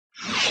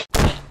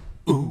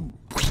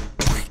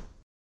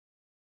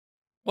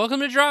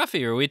Welcome to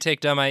Drawfee, where we take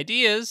dumb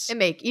ideas and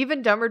make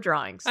even dumber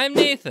drawings. I'm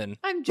Nathan.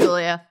 I'm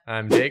Julia.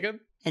 I'm Jacob.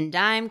 And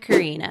I'm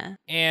Karina.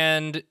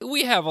 And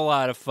we have a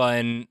lot of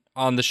fun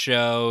on the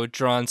show,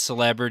 drawing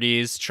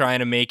celebrities, trying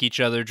to make each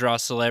other draw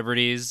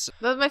celebrities.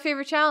 Those are my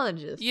favorite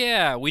challenges.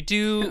 Yeah, we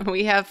do.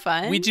 We have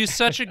fun. We do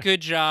such a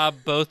good job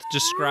both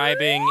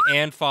describing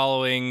and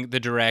following the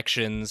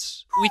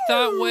directions. We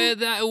thought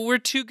we're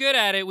too good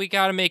at it. We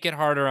got to make it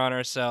harder on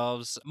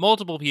ourselves.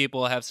 Multiple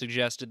people have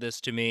suggested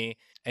this to me,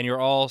 and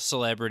you're all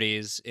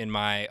celebrities in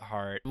my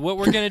heart. What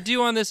we're going to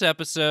do on this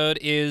episode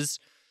is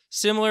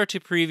similar to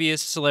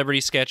previous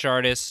celebrity sketch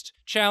artist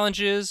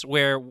challenges,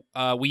 where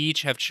we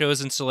each have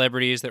chosen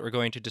celebrities that we're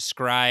going to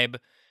describe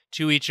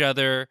to each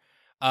other.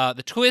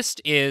 The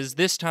twist is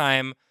this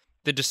time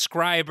the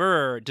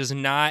describer does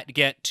not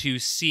get to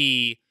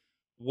see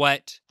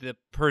what the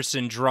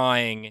person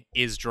drawing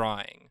is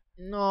drawing.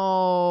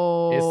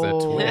 No. It's a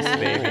twist,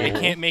 baby. They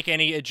can't make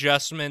any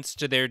adjustments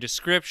to their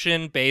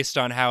description based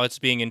on how it's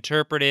being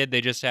interpreted.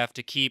 They just have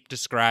to keep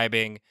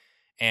describing,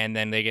 and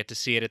then they get to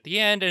see it at the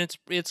end, and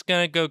it's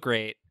gonna go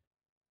great.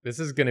 This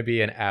is going to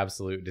be an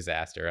absolute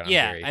disaster. And I'm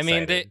very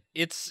excited.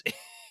 It's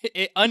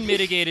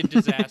unmitigated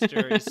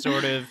disaster is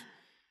sort of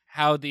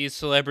how these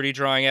celebrity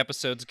drawing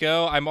episodes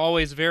go. I'm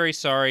always very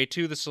sorry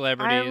to the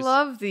celebrities. I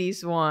love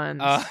these ones.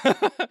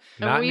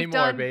 Not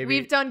anymore, baby.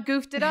 We've done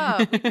goofed it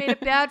up. We've made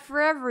it bad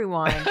for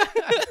everyone.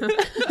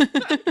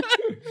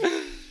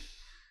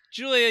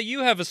 Julia, you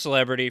have a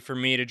celebrity for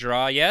me to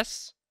draw,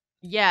 yes?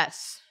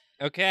 Yes.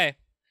 Okay.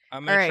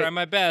 I'm going to try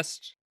my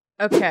best.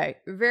 Okay.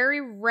 Very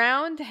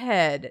round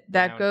head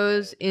that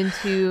goes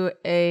into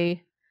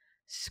a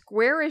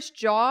squarish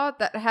jaw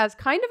that has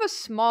kind of a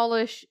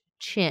smallish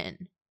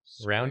chin.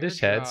 Roundish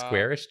head,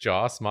 squarish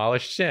jaw,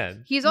 smallish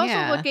chin. He's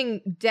also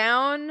looking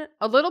down,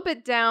 a little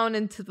bit down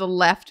and to the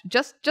left,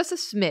 just a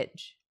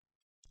smidge.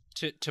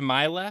 To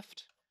my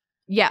left?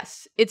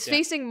 Yes. It's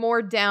facing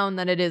more down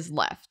than it is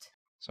left.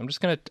 So I'm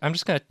just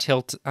gonna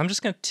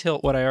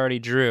tilt what I already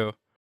drew.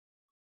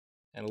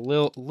 And a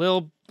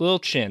little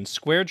chin.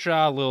 Square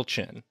jaw, little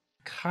chin.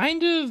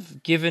 Kind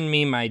of given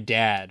me my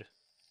dad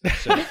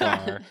so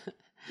far.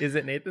 Is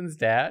it Nathan's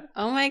dad?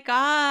 Oh my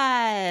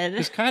god.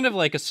 He's kind of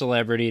like a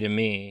celebrity to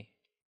me.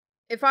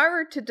 If I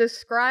were to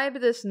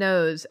describe this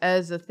nose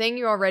as a thing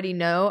you already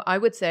know, I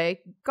would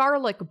say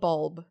garlic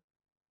bulb.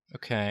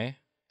 Okay.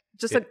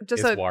 Just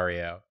it's a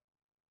Wario.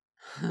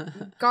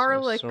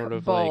 Garlic So sort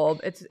of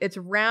bulb. like, It's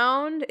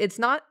round. It's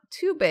not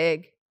too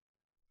big.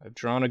 I've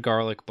drawn a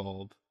garlic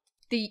bulb.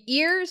 The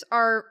ears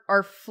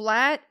are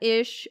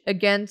flat-ish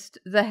against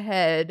the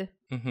head.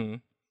 Mm-hmm.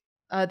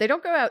 They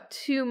don't go out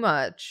too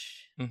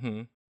much.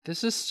 Mm-hmm.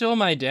 This is still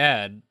my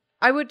dad.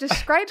 I would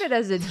describe it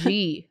as a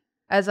G,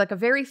 as like a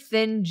very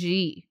thin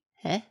G.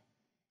 Huh?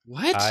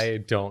 What? I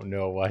don't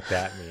know what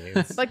that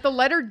means. Like the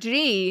letter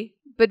G,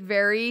 but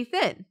very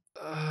thin.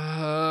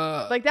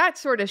 Like that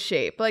sort of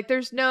shape. Like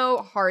there's no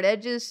hard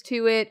edges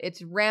to it.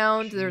 It's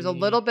round. G. There's a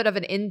little bit of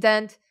an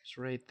indent. It's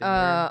right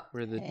there.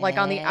 Where the Like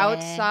on the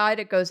outside,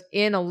 it goes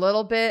in a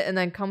little bit and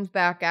then comes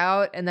back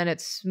out, and then it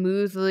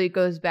smoothly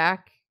goes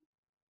back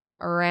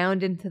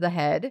around into the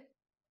head.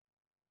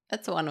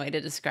 That's one way to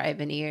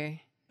describe an ear.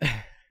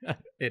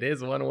 It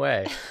is one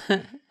way.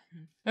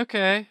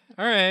 Okay.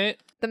 All right.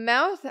 The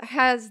mouth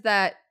has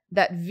that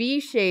V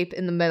shape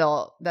in the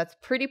middle that's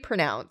pretty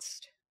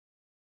pronounced.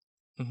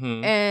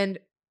 Mm-hmm. And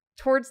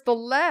towards the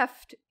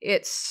left,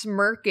 it's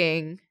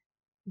smirking,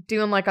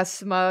 doing like a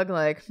smug,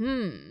 like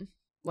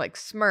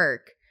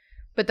smirk.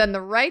 But then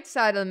the right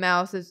side of the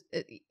mouth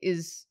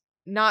is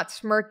not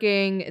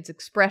smirking, it's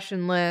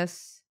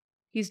expressionless.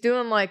 He's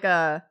doing like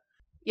a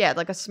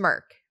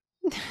smirk.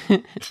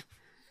 And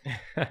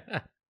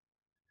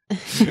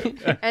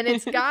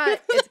it's got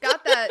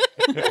that.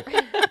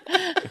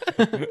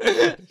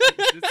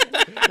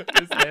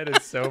 This head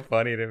is so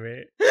funny to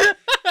me.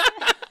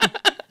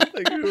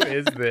 Like, who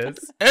is this?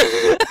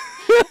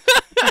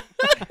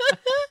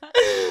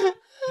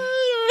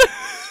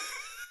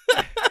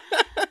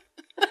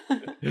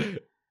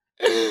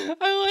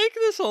 I like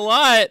this a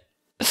lot.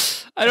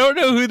 I don't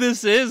know who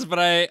this is, but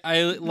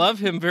I love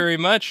him very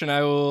much, and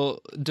I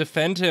will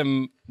defend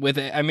him with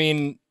it. I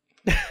mean,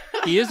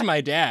 he is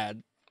my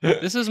dad.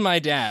 This is my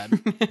dad.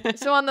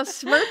 So on the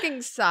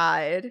smirking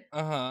side,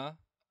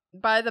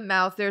 by the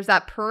mouth, there's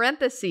that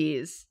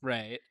parentheses.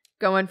 Right.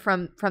 Going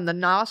from the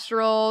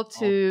nostril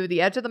to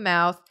the edge of the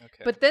mouth.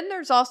 Okay. But then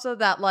there's also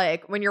that,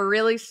 like, when you're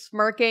really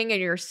smirking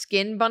and your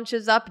skin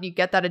bunches up and you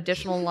get that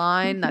additional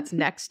line that's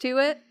next to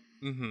it.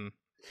 Mm-hmm.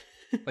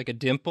 Like a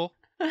dimple?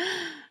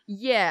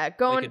 Yeah,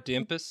 going... Like a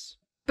dimpus?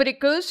 But it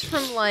goes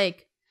from,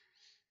 like,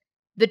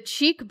 the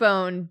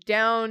cheekbone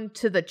down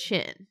to the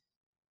chin.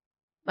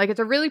 Like, it's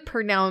a really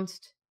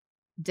pronounced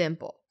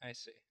dimple. I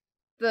see.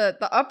 The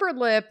upper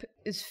lip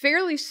is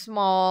fairly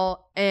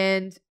small,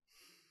 and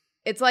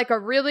it's like a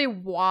really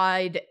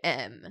wide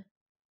M.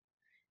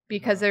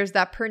 Because there's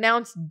that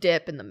pronounced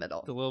dip in the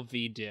middle. The little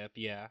V dip,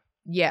 yeah.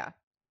 Yeah.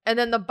 And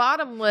then the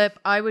bottom lip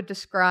I would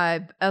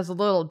describe as a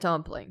little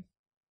dumpling.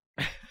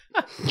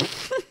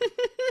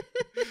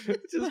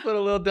 Just put a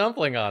little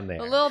dumpling on there.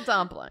 A little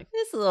dumpling.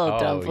 Just a little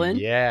dumpling.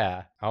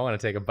 Yeah. I want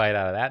to take a bite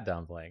out of that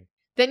dumpling.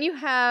 Then you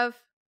have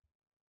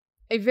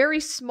a very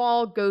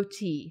small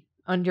goatee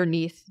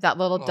underneath that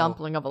little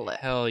dumpling of a lip.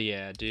 Hell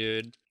yeah,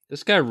 dude.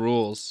 This guy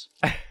rules.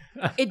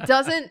 It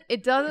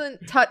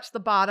doesn't touch the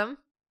bottom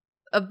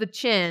of the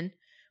chin,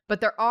 but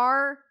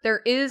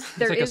there is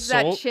like a that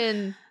soul-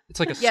 chin. It's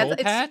like a soul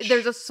patch?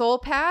 There's a soul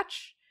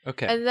patch,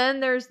 Okay. and then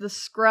there's the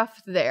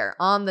scruff there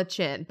on the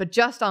chin, but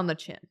just on the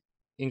chin.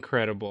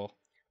 Incredible.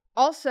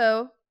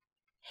 Also,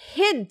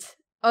 hint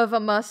of a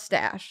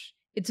mustache.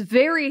 It's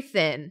very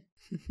thin,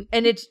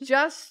 and it's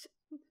just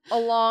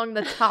along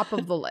the top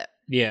of the lip.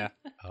 Yeah.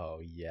 Oh,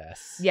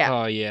 yes. Yeah.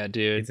 Oh, yeah,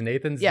 dude. It's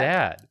Nathan's Yeah.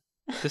 dad.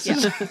 This Yeah.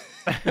 is...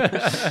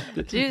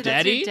 Dude, that's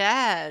Daddy? your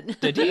dad.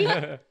 Daddy?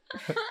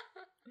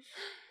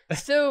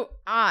 So,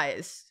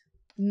 eyes.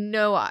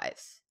 No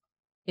eyes.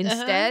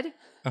 Instead,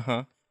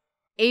 Uh-huh.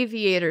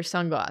 aviator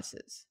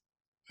sunglasses.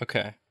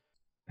 Okay.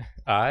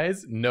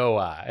 Eyes? No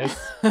eyes.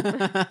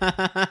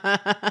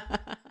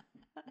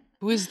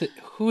 Who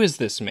is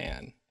this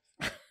man?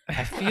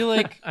 I feel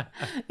like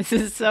This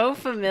is so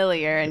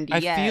familiar, and I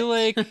yet... feel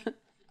like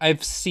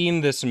I've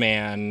seen this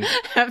man.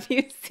 Have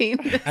you seen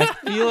this? I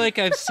feel like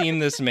I've seen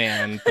this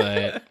man,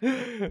 but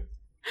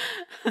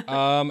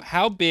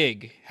how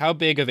big? How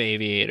big of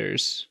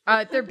aviators?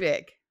 They're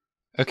big.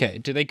 Okay,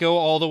 do they go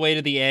all the way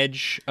to the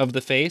edge of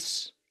the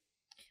face?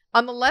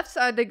 On the left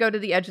side, they go to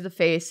the edge of the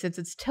face since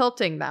it's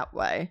tilting that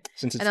way.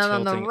 Since it's And then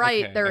on the tilting-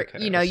 right, okay, they're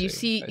okay, you know I you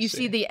see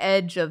I the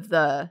edge of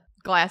the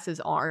glasses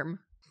arm.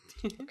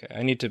 Okay,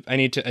 I need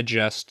to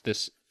adjust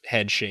this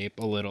head shape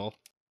a little.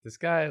 This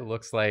guy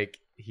looks like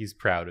he's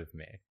proud of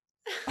me.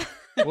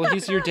 Well,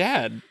 he's your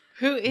dad.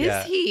 Who is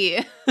Yeah. he?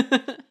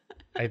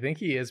 I think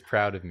he is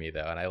proud of me,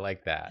 though, and I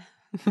like that.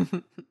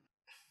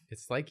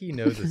 It's like he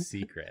knows a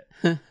secret,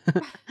 and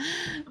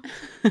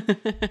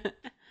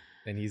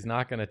he's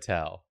not going to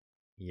tell.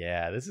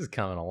 Yeah, this is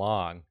coming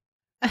along.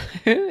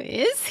 Who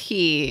is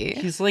he?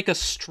 He's like a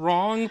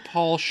strong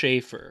Paul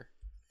Schaefer.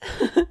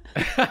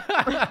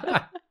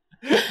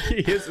 He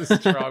is a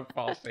strong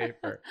Paul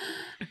Schaefer.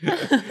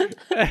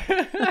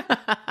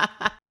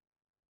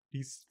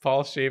 He's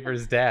Paul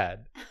Schaefer's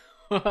dad.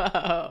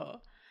 Whoa.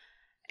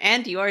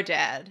 And your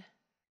dad.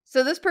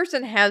 So this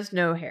person has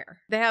no hair.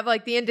 They have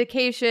like the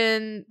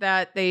indication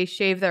that they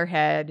shave their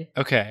head,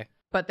 Okay.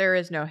 but there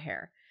is no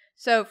hair.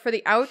 So for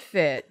the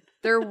outfit,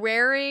 they're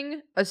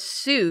wearing a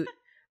suit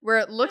where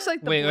it looks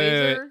like the Wait.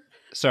 blazer.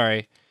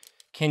 Sorry.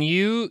 Can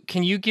you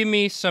give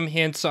me some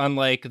hints on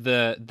like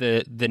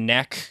the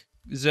neck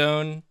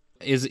zone?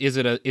 Is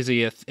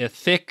he a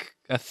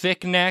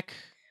thick neck?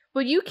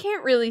 Well, you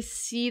can't really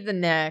see the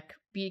neck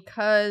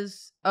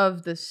because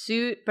of the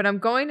suit, but I'm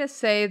going to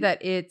say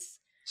that it's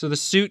So the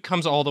suit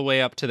comes all the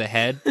way up to the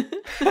head.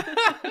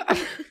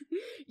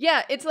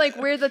 yeah, it's like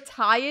where the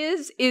tie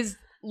is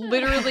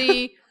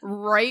literally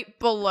right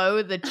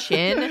below the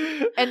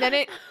chin, and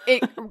then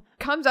it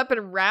comes up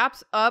and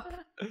wraps up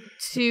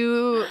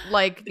to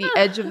like the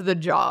edge of the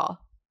jaw.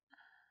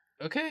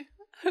 Okay.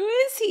 Who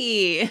is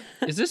he?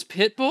 Is this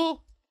Pitbull?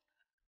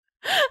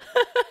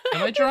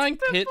 Am I drawing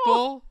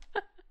Pitbull?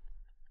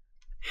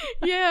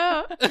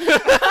 Yeah.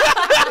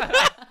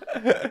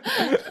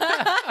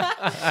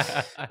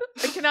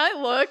 Can I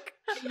look?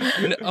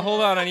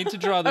 Hold on, I need to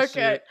draw the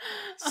Okay.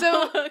 suit.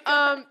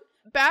 So,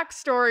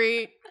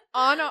 backstory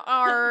on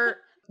our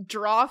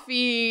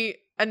Drawfee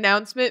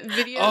announcement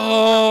video.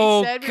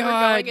 Oh, we said we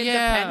God, were going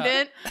yeah.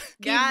 independent.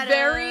 Got The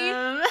very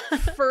him.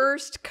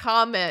 first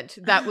comment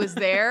that was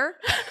there,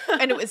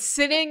 and it was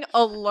sitting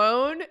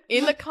alone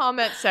in the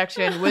comment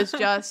section, was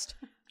just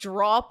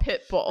draw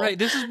Pitbull. Right,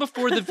 this is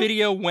before the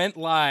video went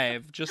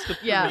live, just the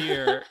Yeah.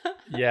 premiere.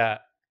 Yeah,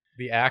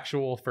 the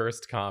actual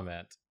first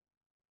comment.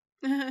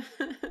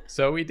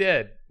 So we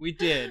did. We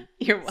did.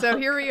 You're welcome. So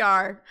here we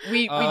are.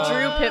 We drew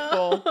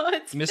Pitbull.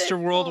 It's Mr.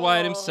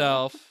 Worldwide Pitbull.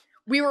 himself.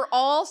 We were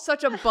all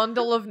such a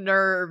bundle of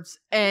nerves,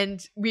 and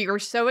we were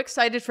so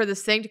excited for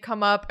this thing to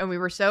come up, and we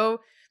were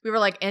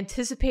like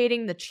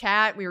anticipating the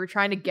chat. We were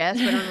trying to guess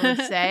what everyone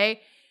would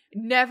say.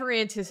 Never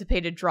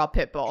anticipated draw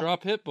Pitbull. Draw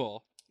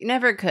Pitbull. You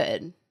never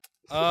could.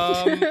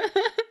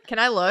 Can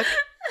I look?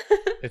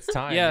 It's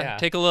time. Yeah,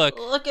 take a look.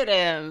 Look at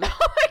him.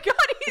 Oh my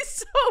god, he's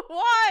so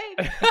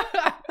wide.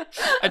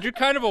 I drew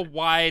kind of a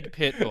wide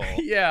Pitbull.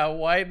 Yeah,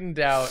 widened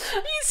out.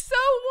 He's so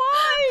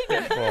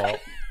wide. Pitbull.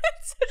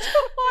 It's such a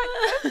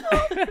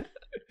wide Pitbull.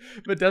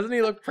 But doesn't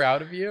he look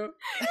proud of you?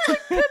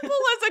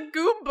 Pitbull as a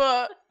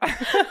Goomba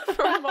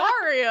from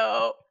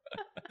Mario.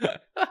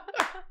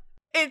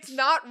 It's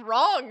not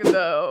wrong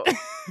though.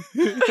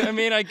 I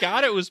mean, I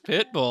got it was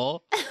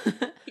Pitbull.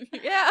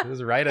 Yeah. It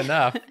was right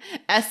enough.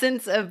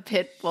 Essence of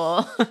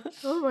Pitbull.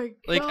 Oh my god.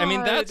 Like, I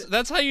mean,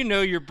 that's how you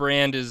know your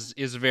brand is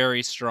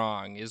very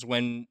strong, is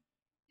when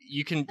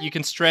you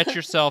can stretch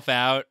yourself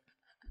out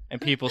and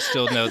people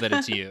still know that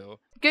it's you.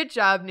 Good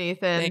job,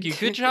 Nathan. Thank you.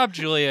 Good job,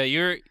 Julia.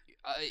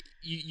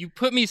 You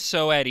put me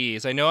so at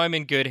ease. I know I'm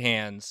in good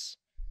hands.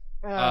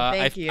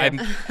 Thank you.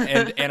 And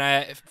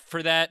I,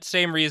 for that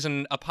same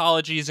reason,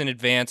 apologies in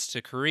advance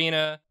to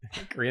Karina.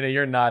 Karina,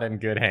 you're not in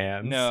good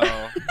hands.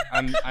 No,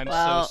 I'm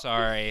Well, so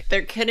sorry.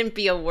 There couldn't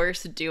be a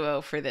worse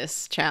duo for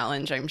this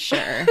challenge, I'm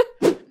sure.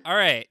 All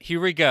right, here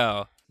we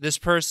go. This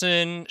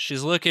person,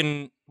 she's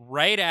looking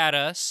right at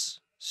us,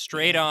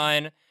 straight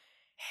on.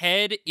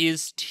 Head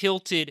is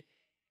tilted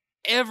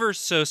ever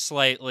so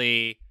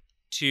slightly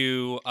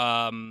to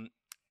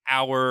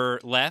our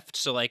left,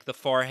 so like the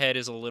forehead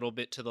is a little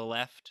bit to the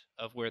left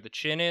of where the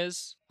chin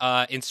is,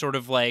 in sort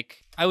of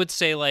like, I would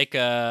say like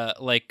a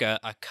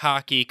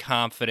cocky,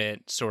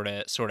 confident sort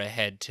of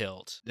head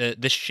tilt.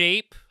 The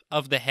shape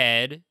of the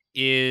head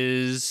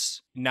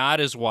is not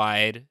as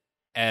wide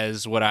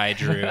as what I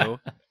drew.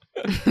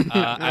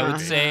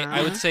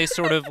 I would say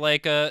sort of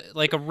like a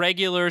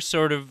regular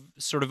sort of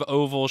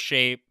oval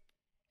shape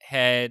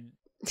head.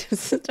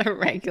 Just a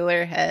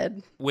regular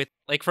head. With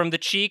like from the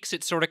cheeks,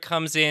 it sort of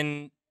comes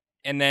in,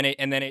 and then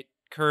it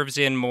curves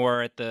in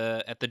more at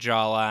the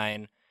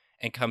jawline,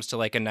 and comes to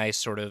like a nice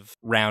sort of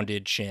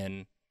rounded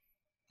chin,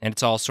 and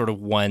it's all sort of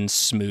one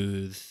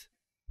smooth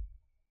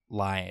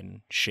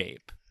line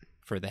shape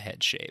for the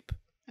head shape.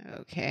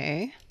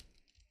 Okay.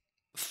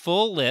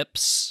 Full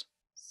lips.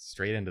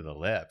 Straight into the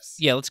lips.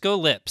 Yeah, let's go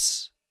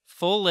lips.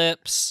 Full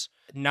lips,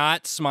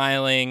 not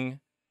smiling,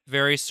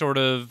 very sort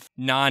of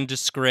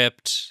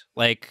nondescript,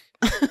 like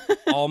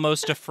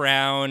almost a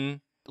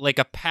frown, like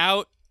a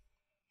pout,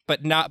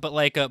 but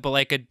like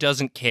a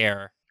doesn't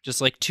care.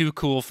 Just like too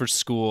cool for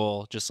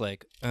school, just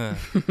like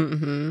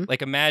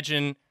like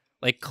imagine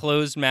like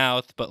closed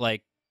mouth, but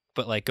like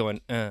going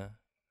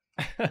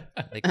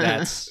like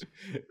that's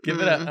Give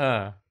it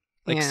a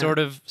like Yeah. sort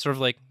of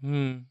like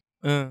you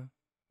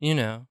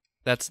know.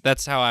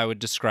 That's how I would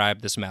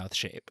describe this mouth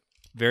shape.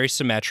 Very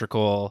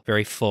symmetrical,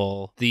 very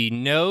full. The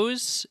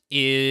nose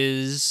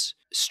is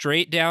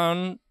straight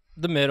down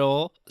the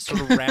middle,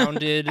 sort of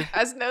rounded.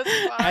 As noses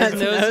As are.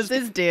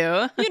 noses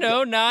do. You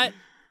know, not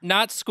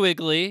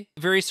squiggly.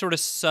 Very sort of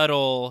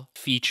subtle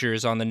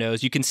features on the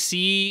nose. You can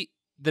see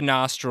the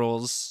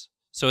nostrils.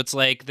 So it's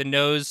like the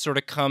nose sort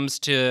of comes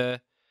to,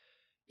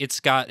 it's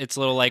got its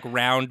little like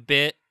round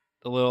bit.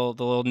 The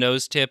little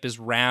nose tip is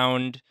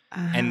round,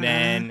 and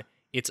then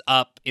it's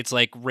up. It's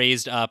like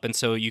raised up, and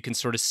so you can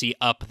sort of see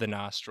up the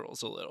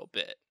nostrils a little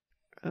bit.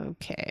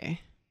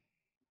 Okay.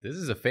 This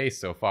is a face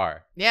so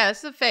far. Yeah,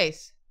 it's the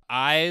face.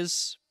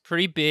 Eyes,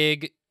 pretty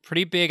big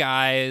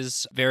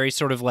eyes, very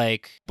sort of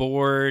like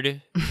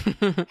bored,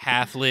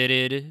 half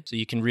lidded, so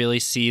you can really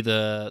see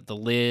the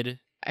lid.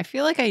 I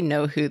feel like I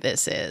know who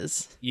this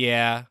is.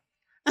 Yeah.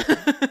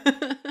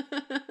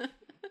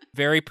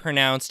 Very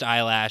pronounced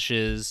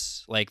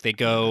eyelashes, like they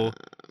go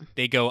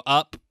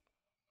up.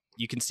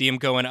 You can see them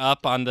going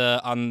up on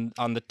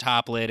the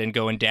top lid and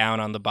going down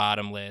on the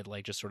bottom lid,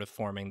 like just sort of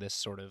forming this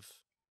sort of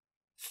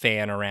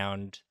fan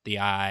around the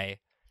eye.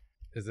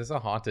 Is this a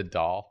haunted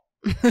doll?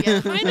 Yeah,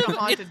 Kind of a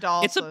haunted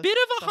doll. It's a bit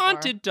of a so far.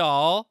 haunted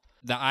doll.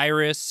 The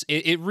iris,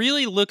 it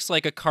really looks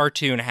like a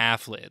cartoon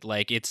half lid.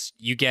 Like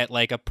you get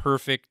like a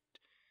perfect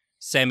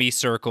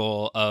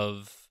semicircle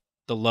of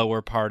the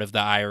lower part of the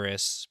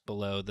iris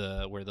below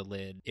where the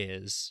lid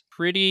is.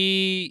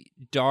 Pretty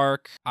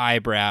dark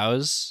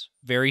eyebrows,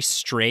 very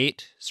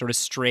straight, sort of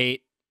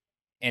straight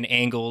and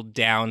angled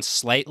down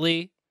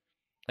slightly.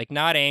 Like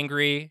not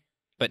angry,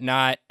 but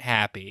not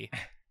happy.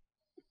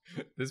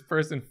 This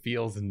person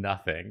feels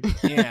nothing.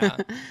 Yeah.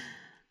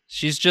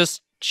 She's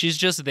just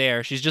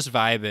there. She's just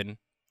vibing.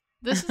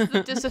 This is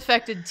the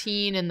disaffected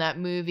teen in that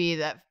movie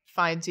that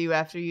finds you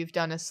after you've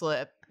done a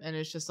slip, and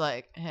it's just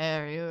like, hey,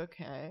 are you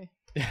okay?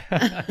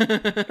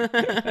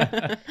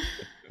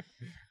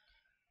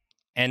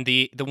 And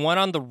the one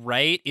on the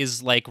right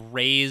is like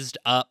raised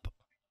up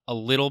a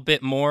little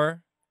bit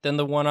more than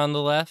the one on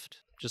the left,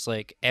 just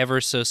like ever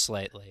so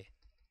slightly.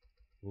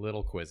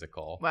 Little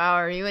quizzical. Wow,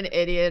 are you an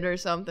idiot or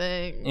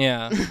something?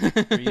 Yeah.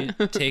 Are you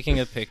taking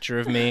a picture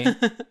of me?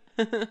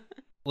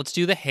 Let's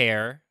do the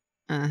hair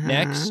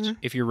next,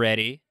 if you're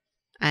ready.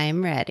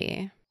 I'm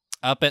ready.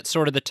 Up at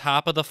sort of the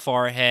top of the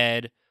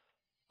forehead,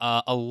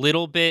 a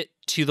little bit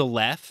to the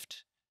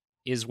left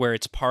is where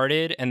it's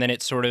parted, and then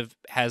it sort of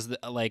has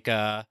like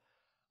a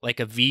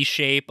V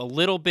shape, a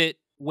little bit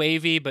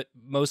wavy, but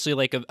mostly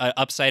like a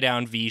upside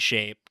down V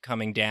shape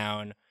coming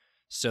down,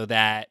 so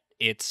that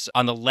it's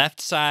on the left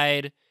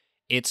side.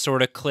 It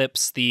sort of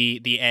clips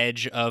the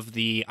edge of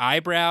the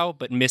eyebrow,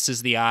 but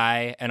misses the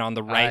eye, and on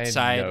the right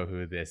side, I know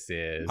who this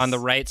is. on the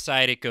right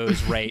side, it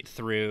goes right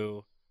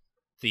through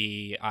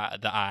the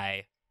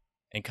eye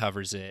and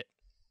covers it.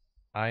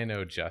 I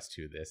know just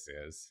who this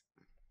is.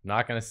 I'm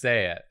not gonna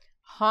say it,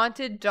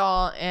 Haunted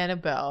doll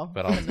Annabelle.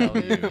 but I'll from the tell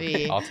you.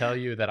 movie. I'll tell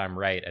you that I'm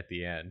right at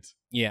the end.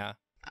 Yeah,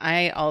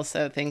 I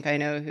also think I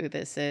know who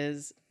this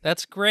is,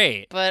 that's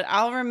great. but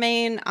I'll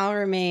remain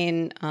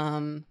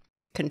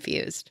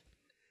confused.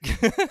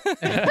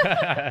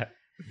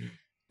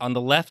 On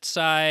the left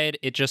side,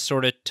 it just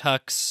sort of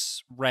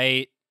tucks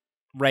right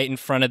in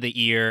front of the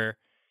ear.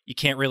 You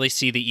can't really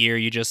see the ear.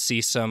 You just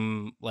see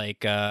some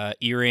like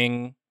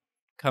earring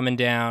coming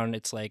down.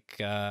 It's like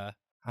I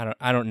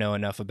don't know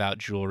enough about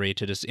jewelry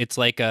to just. It's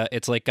like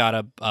got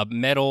a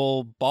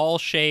metal ball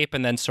shape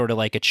and then sort of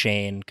like a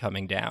chain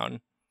coming down.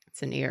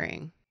 It's an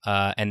earring.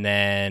 And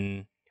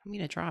then You want me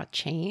to draw a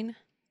chain?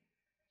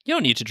 you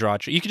don't need to draw.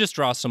 You could just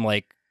draw some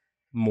like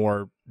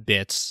more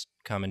bits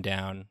coming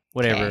down.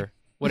 Whatever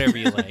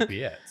you like.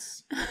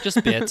 Bits.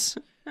 Just bits.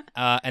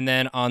 And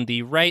then on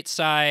the right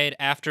side,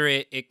 after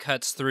it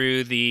cuts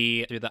through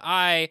the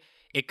eye,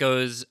 it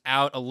goes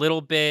out a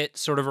little bit,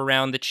 sort of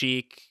around the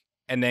cheek,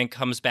 and then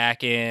comes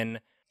back in,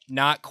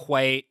 not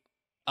quite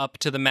up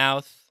to the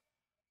mouth,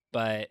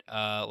 but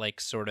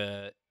like sort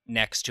of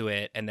next to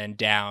it, and then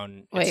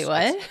down. Wait,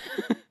 what?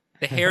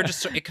 The hair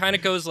just it kind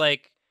of goes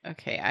like.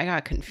 Okay, I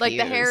got confused. Like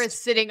the hair is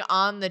sitting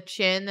on the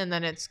chin and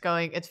then it's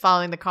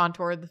following the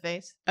contour of the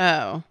face.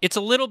 Oh. It's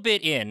a little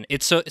bit in.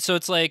 It's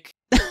it's like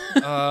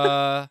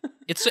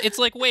it's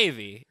like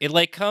wavy. It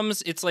like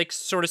comes, it's like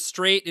sort of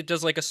straight. It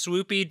does like a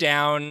swoopy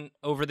down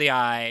over the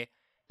eye.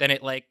 Then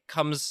it like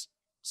comes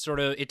sort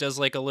of, it does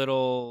like a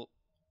little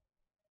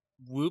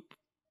whoop.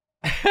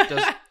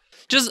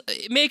 Just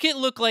make it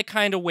look like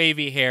kind of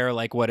wavy hair,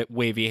 like what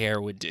wavy hair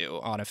would do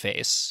on a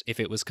face if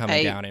it was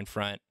coming down in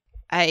front.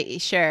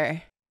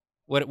 Sure.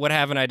 What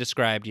haven't I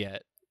described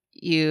yet?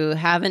 You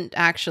haven't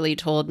actually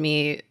told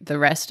me the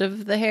rest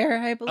of the hair,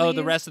 I believe. Oh,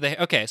 the rest of the hair.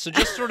 Okay, so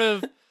just sort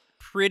of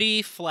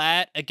pretty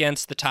flat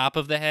against the top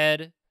of the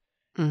head,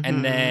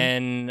 and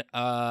then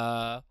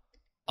a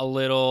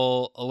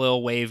little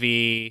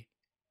wavy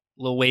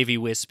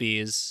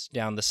wispies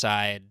down the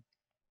side.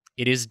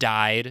 It is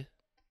dyed.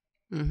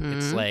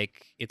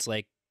 It's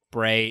like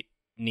bright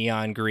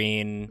neon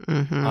green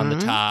on the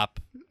top,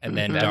 and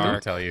then That dark.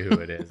 won't tell you who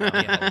it is.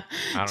 I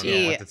don't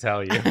know what to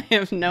tell you. I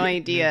have no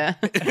idea.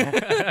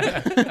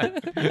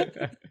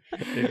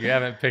 If you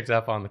haven't picked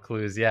up on the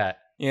clues yet.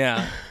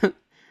 Yeah.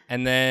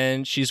 And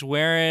then she's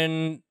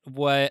wearing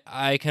what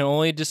I can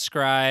only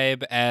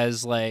describe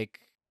as like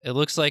it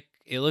looks like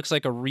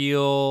a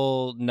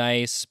real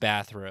nice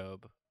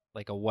bathrobe,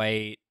 like a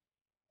white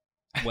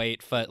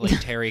foot, like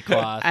terry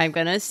cloth. I'm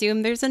gonna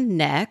assume there's a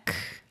neck.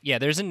 Yeah,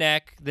 there's a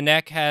neck. The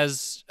neck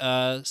has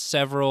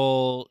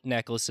several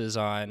necklaces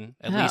on,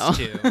 at least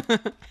two.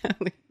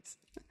 At least.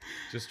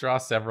 Just draw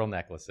several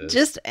necklaces.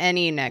 Just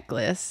any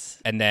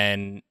necklace. And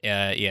then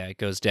it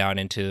goes down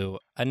into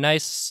a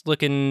nice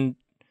looking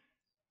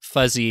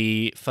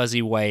fuzzy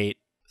white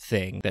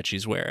thing that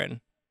she's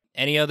wearing.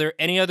 Any other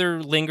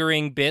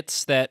lingering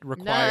bits that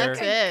require?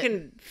 that's I it.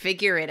 can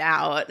figure it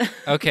out.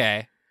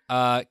 Okay.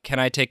 Can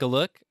I take a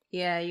look?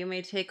 Yeah, you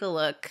may take a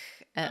look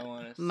at I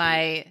wanna see.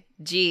 my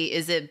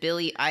is it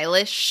Billie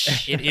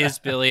Eilish? It is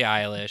Billie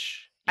Eilish.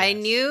 I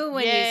Yes. knew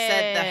when you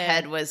said the Yay.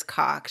 head was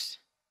cocked.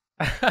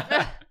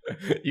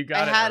 You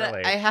got it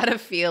early. I had a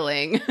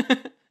feeling.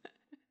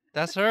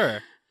 That's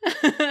her.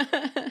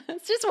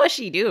 It's just what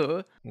she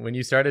do. When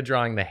you started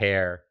drawing the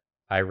hair,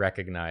 I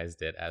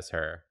recognized it as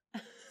her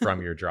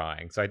from your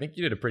drawing. So I think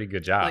you did a pretty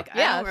good job. Like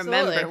Yeah, I don't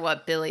remember absolutely.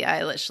 what Billie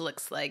Eilish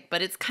looks like,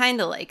 but it's kind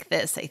of like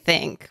this, I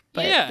think.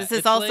 But Yeah, this is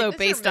it's also like-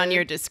 based on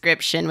your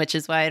description, which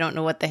is why I don't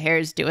know what the hair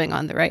is doing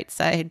on the right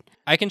side.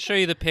 I can show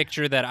you the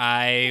picture that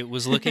I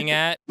was looking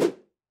at.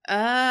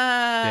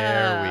 Oh,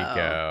 There we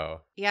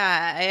go.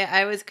 Yeah,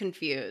 I was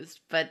confused,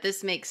 but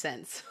this makes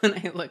sense when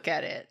I look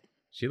at it.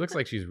 She looks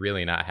like she's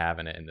really not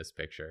having it in this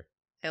picture.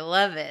 I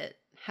love it.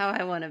 How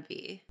I want to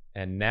be.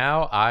 And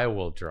now I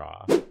will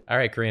draw. All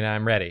right, Karina,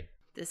 I'm ready.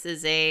 This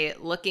is a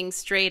looking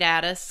straight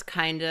at us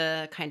kind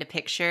of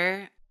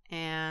picture,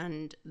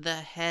 and the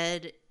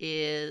head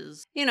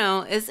is,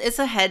 it's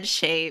a head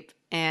shape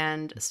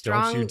and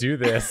strong. Don't you do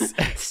this.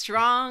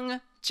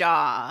 Strong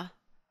jaw,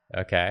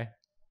 Okay.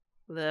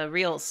 the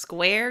real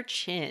square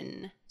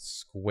chin.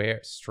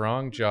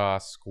 Strong jaw,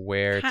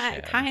 square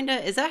chin. Kind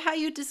of. Is that how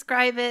you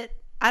describe it?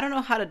 I don't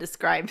know how to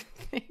describe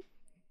things.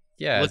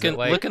 Yeah,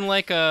 looking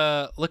like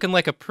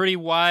a pretty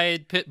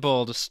wide pit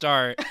bull to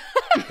start.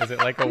 is it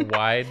like a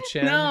wide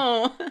chin?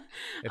 No.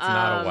 It's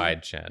not a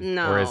wide chin.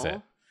 No. Or is it?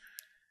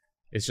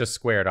 It's just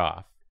squared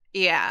off.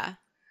 Yeah.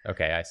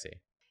 Okay, I see.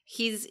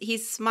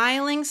 He's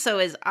smiling, so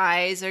his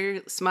eyes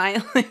are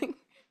smiling.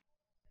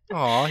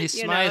 Oh, he's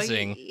You know,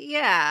 smizing.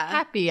 Yeah.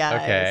 Happy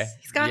eyes. Okay.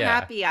 He's got Yeah.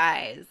 happy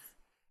eyes.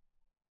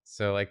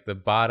 So like the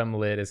bottom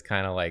lid is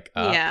kind of like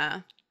up.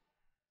 Yeah.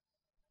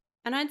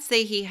 And I'd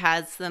say he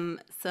has some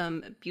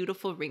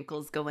beautiful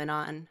wrinkles going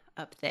on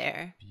up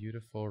there.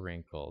 Beautiful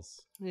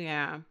wrinkles.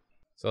 Yeah.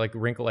 So like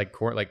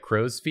like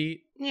crow's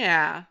feet.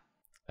 Yeah.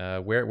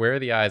 Where are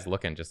the eyes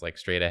looking? Just like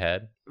straight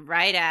ahead?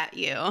 Right at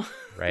you.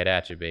 Right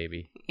at you,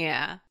 baby.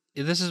 Yeah.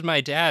 This is my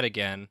dad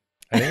again.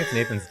 I think it's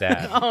Nathan's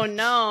dad. Oh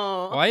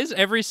no. Why is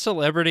every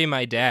celebrity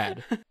my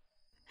dad?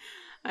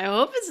 I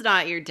hope it's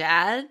not your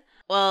dad.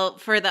 Well,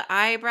 for the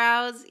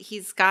eyebrows,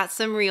 he's got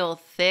some real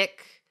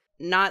thick,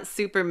 not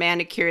super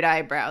manicured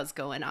eyebrows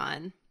going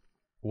on.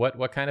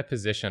 What kind of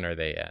position are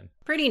they in?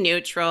 Pretty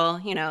neutral.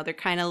 They're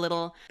kind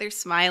of they're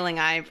smiling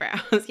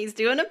eyebrows. He's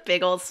doing a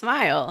big old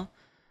smile.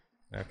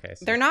 Okay.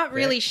 So They're not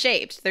really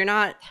shaped. They're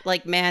not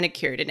like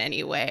manicured in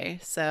any way.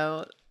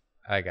 So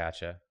I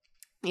gotcha.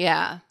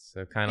 Yeah.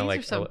 So kind of These like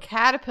are some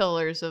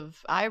caterpillars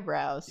of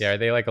eyebrows. yeah. Are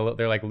they like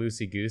they're like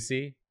loosey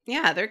goosey?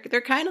 Yeah, they're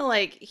kind of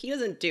like, he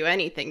doesn't do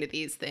anything to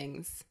these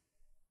things,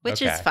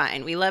 which is Okay.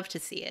 fine. We love to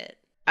see it.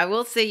 I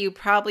will say you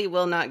probably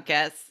will not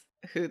guess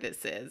who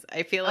this is.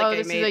 I feel like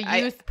this is a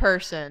youth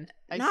person.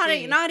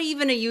 Not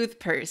even a youth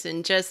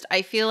person. Just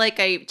I feel like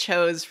I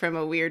chose from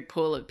a weird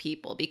pool of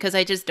people because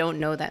I just don't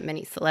know that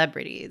many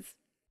celebrities.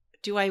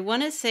 Do I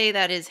want to say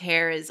that his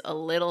hair is a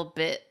little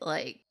bit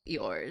like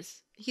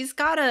yours? He's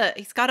got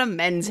a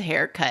men's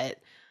haircut.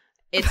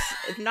 It's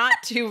not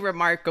too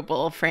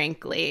remarkable,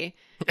 frankly.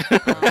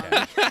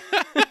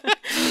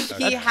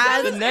 He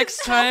has The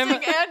next time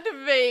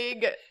and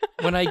vague.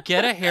 when I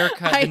get a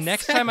haircut, I the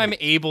next said- time I'm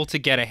able to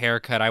get a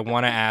haircut, I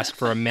want to ask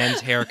for a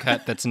men's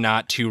haircut that's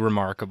not too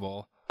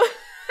remarkable.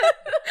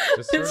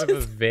 Just sort of a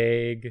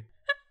vague.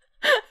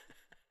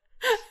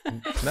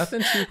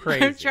 Nothing too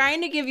crazy. I'm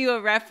trying to give you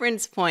a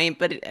reference point,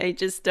 but I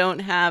just don't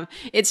have.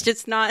 It's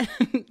just not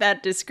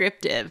that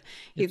descriptive.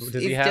 He's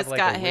Does he have just like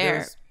got a hair.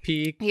 widow's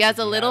peak? He has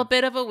Does a little have-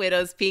 bit of a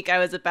widow's peak. I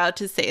was about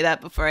to say that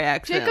before I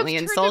accidentally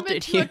Jacob's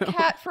insulted turned him you. into a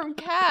cat from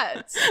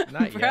Cats.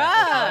 Not yet.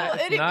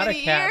 Bro, It's not a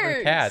itty-bitty cat ears.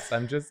 for cats.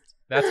 I'm just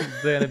that's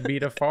gonna be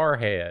the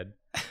forehead.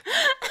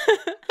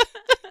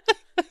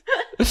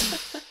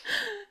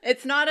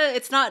 It's not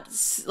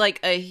like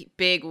a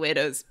big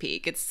widow's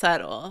peak. It's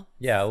subtle.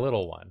 Yeah, a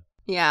little one.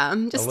 Yeah,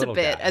 just a little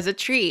bit guy. as a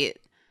treat.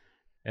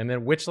 And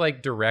then which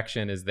like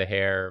direction is the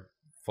hair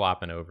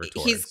flopping over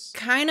towards? He's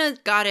kind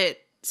of got it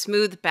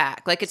smoothed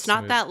back. Like it's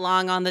not Smooth. that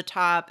long on the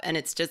top, and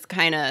it's just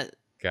kind of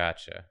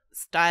Gotcha.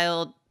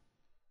 styled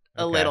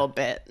a Okay. little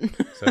bit.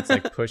 So it's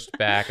like pushed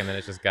back, and then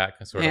it's just got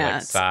sort of Yeah,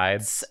 like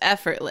sides. It's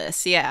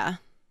effortless. Yeah.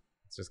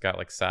 It's just got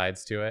like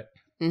sides to it.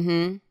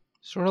 Mm-hmm.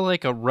 Sort of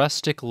like a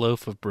rustic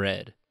loaf of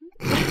bread.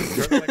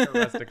 Sort of like a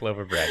rustic loaf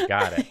of bread.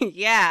 Got it.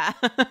 Yeah.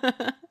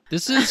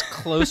 This is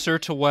closer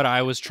to what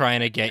I was trying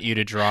to get you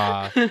to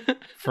draw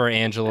for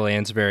Angela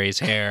Lansbury's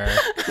hair.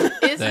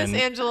 Is Then-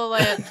 this Angela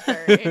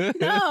Lansbury?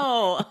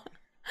 No.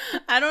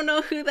 I don't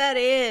know who that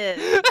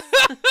is.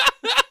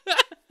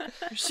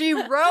 She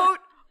wrote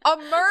a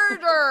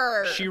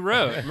murder. She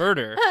wrote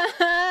murder.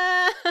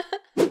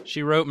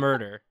 She wrote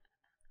murder.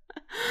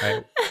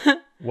 Right.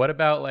 What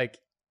about like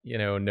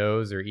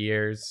nose or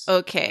ears?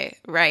 Okay,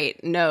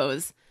 right.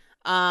 Nose.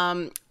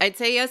 I'd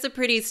say he has a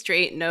pretty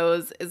straight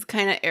nose. It's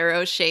kind of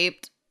arrow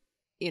shaped,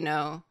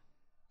 Yeah.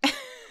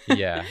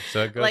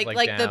 So it goes like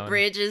like the down.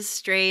 bridge is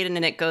straight and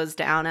then it goes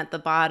down at the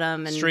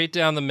bottom and Straight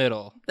down the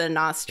middle. the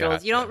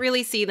nostrils. You Gotcha. don't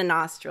really see the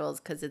nostrils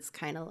because it's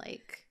kind of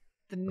like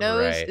The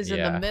nose Right, is in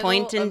yeah. the middle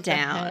Pointing of the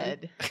down.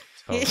 head.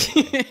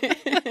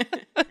 Totally.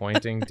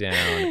 Pointing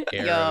down,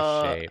 arrow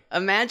Yo, shape.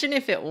 imagine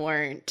if it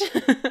weren't.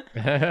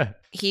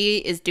 He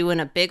is doing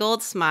a big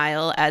old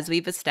smile, as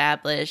we've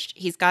established.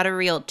 He's got a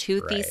real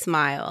toothy Right.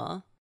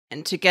 smile.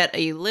 And to get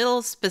a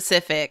little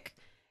specific,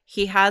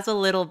 he has a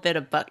little bit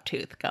of buck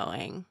tooth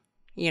going,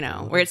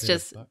 where it's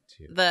just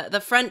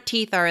the front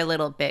teeth are a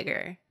little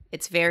bigger.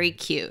 It's very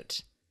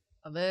cute.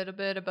 A little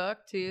bit of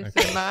buck tooth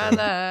Okay, in my so-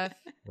 life.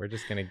 We're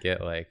just gonna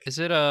get like Is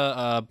it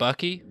a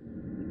Bucky?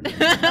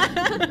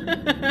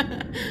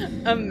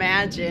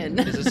 Imagine.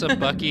 Is this a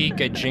Bucky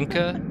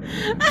Gajinka?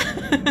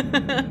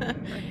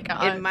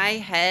 God. In my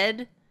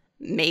head,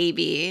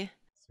 maybe.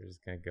 so we're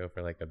just gonna go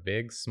for like a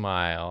big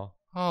smile.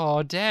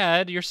 Oh,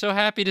 Dad, you're so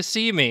happy to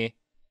see me.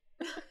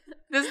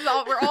 This is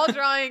all. We're all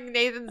drawing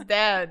Nathan's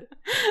dad.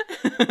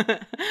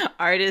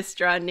 Artist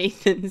draw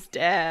Nathan's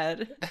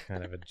dad.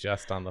 Kind of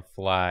adjust on the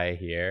fly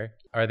here.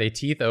 Are they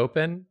teeth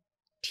open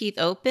Teeth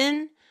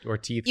open. or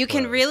teeth? You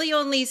can closed? really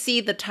only see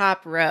the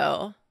top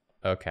row.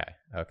 Okay.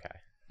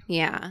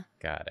 Yeah.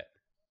 Got it.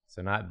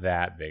 So not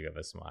that big of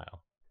a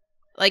smile.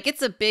 Like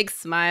it's a big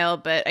smile,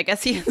 but I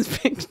guess he has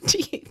big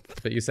teeth.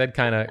 But you said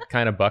kind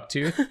of buck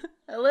tooth.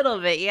 A little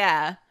bit,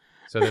 yeah.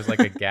 So there's like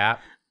a gap.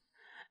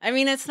 I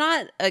mean, it's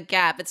not a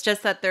gap. It's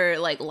just that they're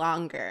like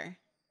longer.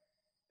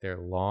 They're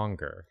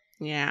longer.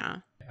 Yeah.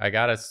 I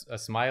got a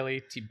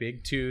smiley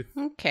big tooth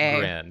Okay.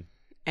 grin.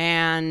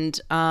 And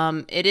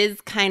it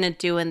is kind of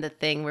doing the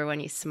thing where when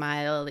you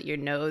smile, your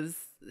nose,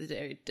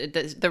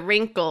 the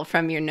wrinkle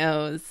from your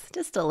nose,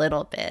 just a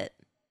little bit.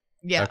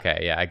 Yeah. Okay,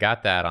 yeah, I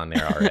got that on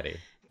there already.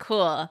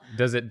 Cool.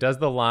 Does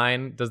the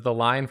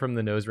line from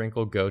the nose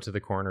wrinkle go to the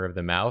corner of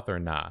the mouth or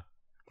not?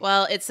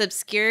 Well, it's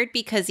obscured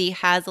because he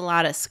has a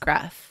lot of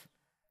scruff.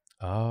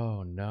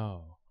 Oh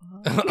no.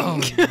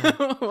 Oh,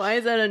 Why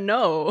is that a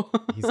no?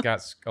 He's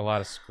got a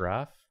lot of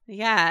scruff.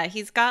 Yeah,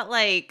 he's got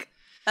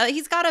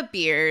he's got a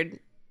beard.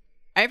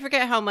 I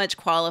forget how much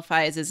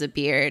qualifies as a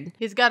beard.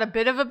 He's got a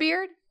bit of a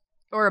beard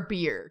or a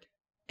beard.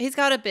 He's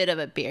got a bit of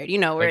a beard,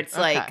 where Like- it's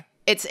like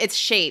it's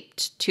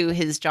shaped to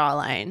his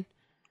jawline.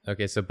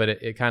 Okay, so but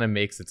it kind of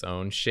makes its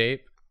own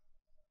shape.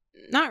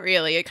 Not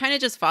really. It kind of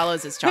just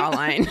follows his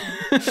jawline.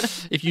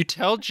 if you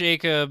tell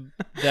Jacob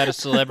that a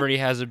celebrity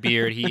has a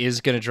beard, he is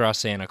going to draw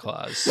Santa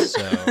Claus.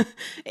 So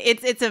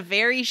It's a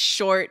very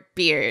short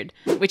beard,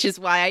 which is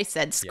why I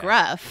said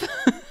scruff.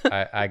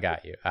 I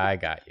got you.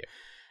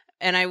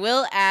 And I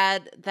will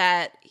add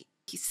that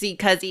See,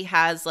 because he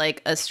has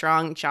like a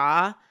strong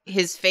jaw,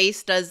 his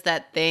face does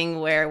that thing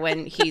where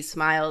when he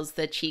smiles,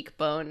 the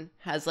cheekbone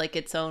has like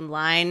its own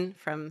line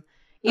from,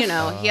 he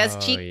has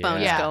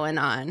cheekbones going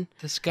on.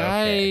 This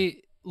guy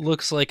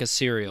looks like a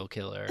serial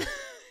killer.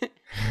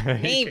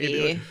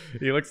 Maybe.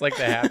 He looks like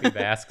the Happy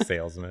Mask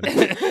salesman.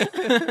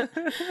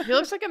 He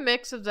looks like a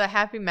mix of the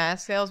Happy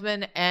Mask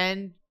salesman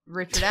and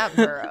Richard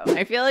Attenborough.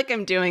 I feel like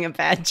I'm doing a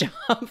bad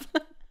job.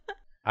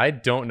 I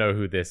don't know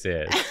who this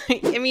is.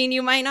 I mean,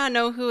 you might not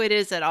know who it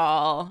is at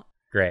all.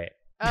 Great.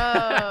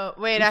 Oh,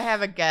 wait, I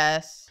have a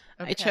guess.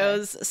 I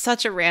chose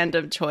such a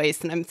random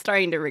choice, and I'm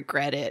starting to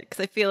regret it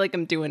because I feel like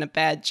I'm doing a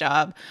bad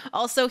job.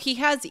 Also, he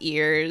has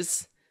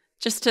ears,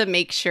 just to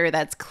make sure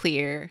that's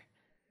clear.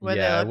 What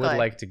yeah, I they would look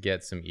like to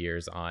get some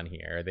ears on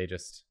here. They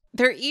just...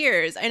 They're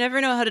ears. I never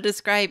know how to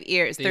describe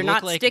ears. They're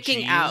not like sticking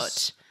G's.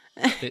 out.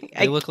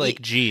 They look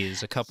like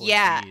G's, a couple of G's.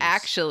 Yeah,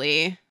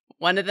 actually.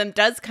 One of them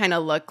does kind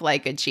of look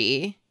like a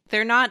G.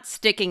 They're not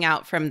sticking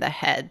out from the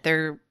head.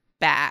 They're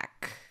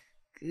back.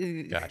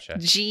 Gotcha.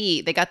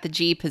 G. They got the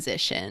G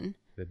position.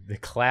 The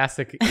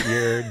classic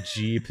ear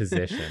G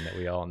position that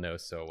we all know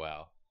so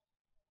well.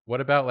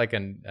 What about like a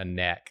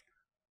neck?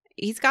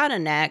 He's got a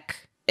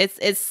neck.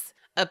 It's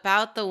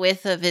about the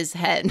width of his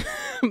head,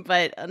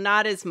 but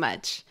not as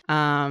much.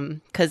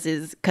 Cause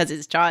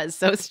his jaw is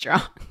so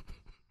strong.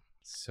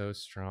 So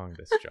strong,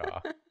 this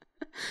jaw.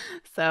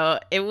 So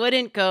it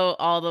wouldn't go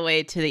all the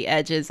way to the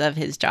edges of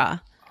his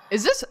jaw.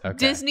 Is this Okay.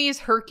 Disney's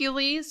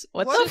Hercules?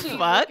 What is the he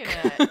fuck?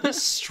 looking at?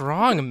 This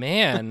strong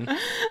man.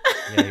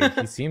 Yeah,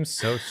 he seems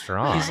so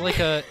strong. He's like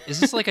is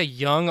this like a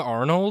young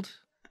Arnold?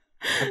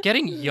 I'm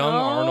getting young No.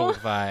 Arnold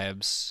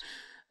vibes.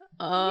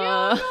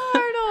 Young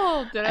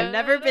Arnold. I've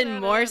never been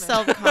more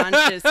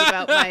self-conscious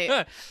about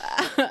my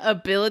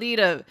ability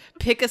to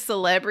pick a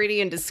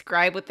celebrity and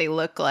describe what they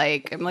look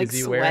like. I'm like Is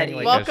he wearing, sweaty.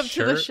 like, Welcome a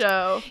to the shirt?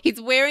 show. He's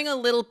wearing a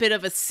little bit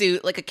of a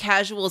suit, like a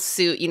casual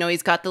suit.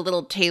 He's got the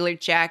little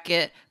tailored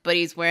jacket, but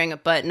he's wearing a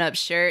button-up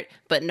shirt,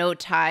 but no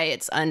tie.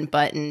 It's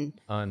unbuttoned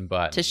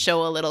Unbuttoned. to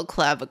show a little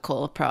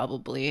clavicle,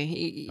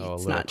 probably. It's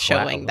little not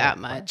showing that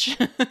little much.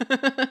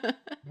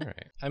 All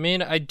right. I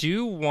mean, I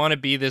do want to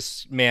be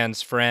this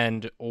man's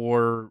friend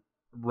or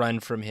run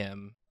from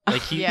him.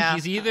 Like Yeah.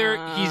 he's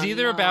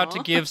either about to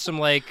no. give some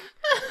like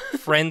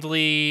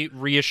friendly,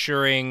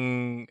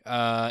 reassuring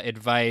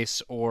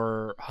advice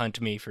or hunt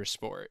me for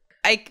sport.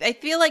 I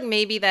feel like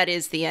maybe that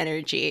is the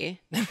energy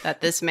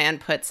that this man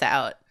puts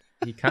out.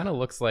 He kind of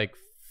looks like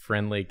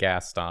friendly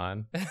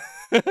Gaston.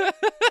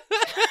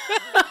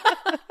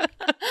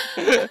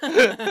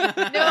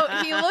 No,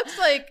 he looks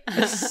like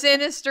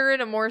sinister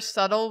in a more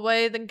subtle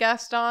way than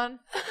Gaston.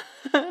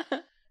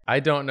 I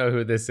don't know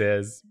who this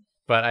is,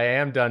 but I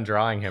am done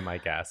drawing him, I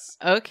guess.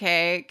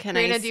 Okay, can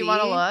Karina, I do see? you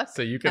want to look?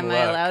 So you can Am look.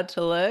 I allowed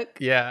to look?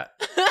 Yeah.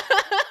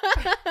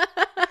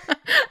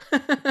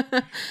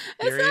 It's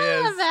Here he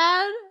not is.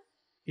 that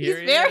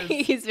Here bad. he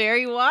is. He's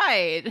very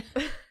wide.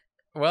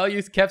 Well,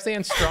 you kept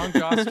saying strong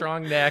jaw,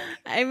 strong neck,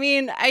 I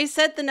mean, I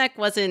said the neck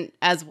wasn't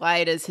as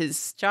wide as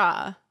his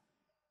jaw.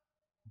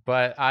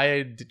 but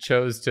I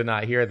chose to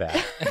not hear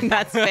that.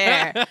 That's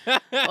fair.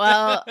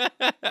 Well,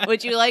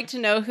 would you like to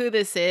know who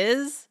this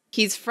is?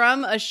 He's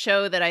from a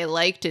show that I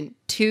liked in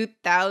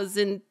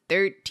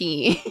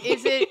 2013.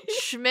 Is it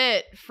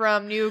Schmidt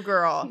from New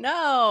Girl?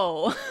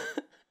 No.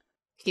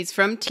 He's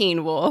from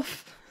Teen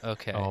Wolf.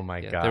 Okay. Oh my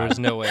Yeah, God. There was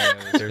no way I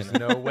was There's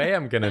gonna... no way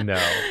I'm gonna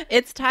know.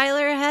 It's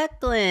Tyler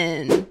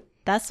Hoechlin.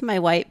 That's my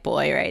white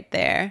boy right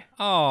there.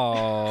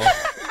 Oh.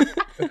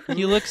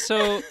 You look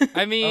so...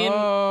 I mean...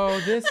 Oh,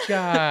 this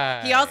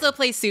guy. He also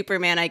plays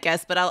Superman, I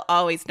guess, but I'll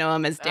always know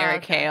him as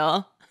Derek Okay.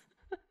 Hale.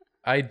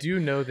 I do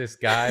know this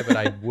guy, but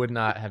I would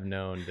not have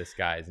known this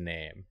guy's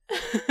name.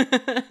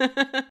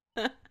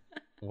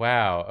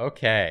 Wow.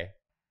 Okay.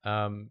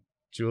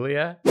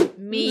 Julia, do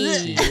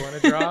Me. you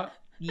want to draw?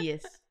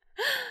 Yes.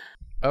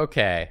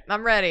 Okay.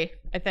 I'm ready,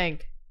 I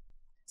think.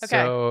 Okay.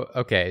 So,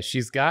 okay,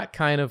 she's got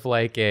kind of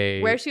like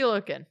a... Where's she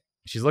looking?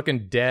 She's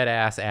looking dead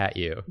ass at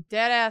you.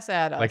 Dead ass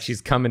at us. Like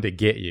she's coming to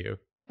get you.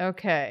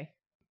 Okay.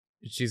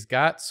 She's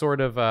got sort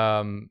of,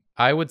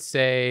 I would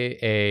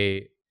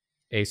say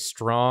a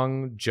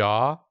strong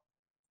jaw.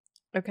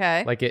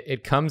 Okay. Like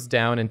it comes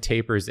down and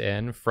tapers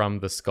in from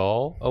the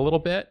skull a little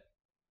bit.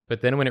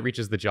 But then when it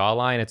reaches the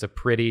jawline, it's a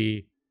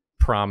pretty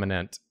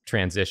prominent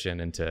transition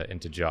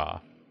into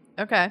jaw.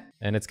 Okay.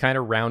 And it's kind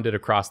of rounded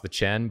across the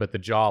chin, but the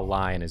jaw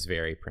line is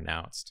very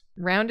pronounced.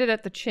 Rounded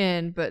at the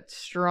chin, but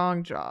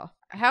strong jaw.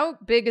 How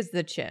big is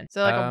the chin?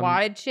 So like a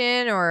wide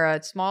chin or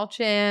a small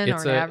chin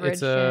or an average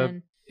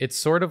chin? It's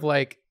sort of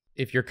like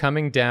if you're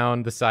coming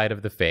down the side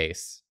of the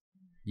face,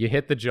 you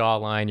hit the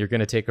jawline, you're going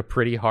to take a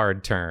pretty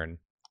hard turn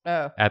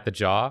Oh, at the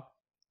jaw.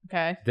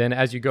 okay. Then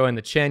as you go in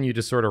the chin, you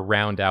just sort of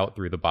round out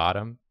through the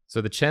bottom. So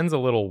the chin's a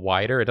little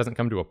wider. It doesn't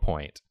come to a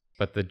point,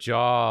 but the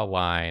jaw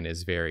line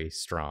is very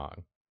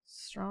strong.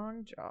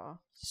 Strong jaw.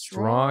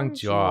 Strong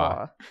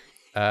jaw.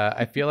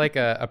 I feel like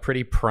a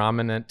pretty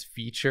prominent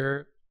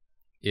feature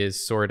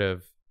is sort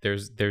of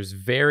there's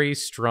very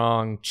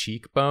strong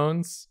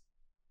cheekbones,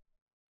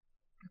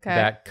 Okay.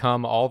 that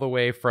come all the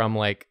way from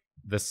like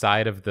the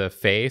side of the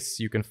face.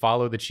 You can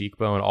follow the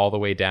cheekbone all the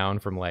way down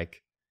from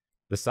like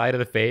the side of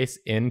the face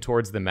in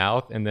towards the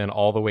mouth and then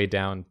all the way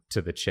down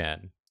to the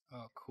chin.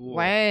 Oh, cool.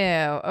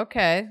 Wow.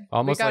 Okay.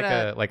 Almost We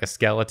gotta- like a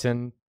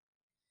skeleton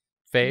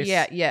face.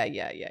 Yeah.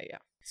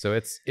 So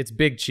it's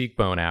big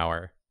cheekbone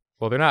hour.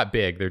 Well, they're not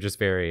big. They're just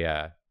very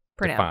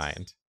Pronounced.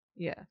 defined.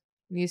 Yeah.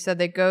 You said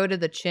they go to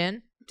the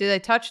chin. Do they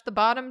touch the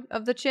bottom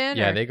of the chin?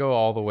 Yeah, or- they go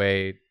all the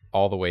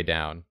way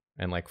down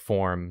and like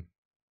form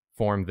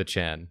the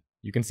chin.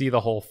 You can see the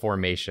whole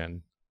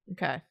formation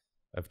Okay.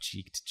 of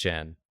cheek to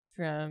chin.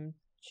 From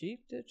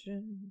cheek to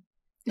chin.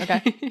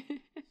 Okay.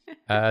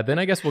 Then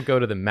I guess we'll go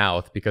to the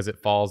mouth because it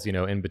falls,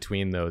 in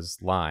between those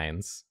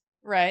lines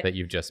Right. that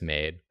you've just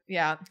made.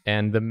 Yeah.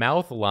 And the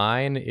mouth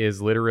line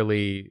is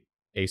literally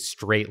a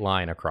straight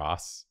line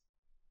across.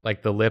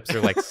 Like the lips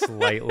are like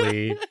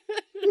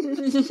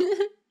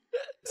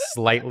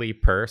slightly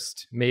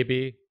pursed,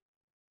 maybe.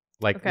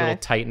 Like Okay. little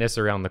tightness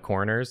around the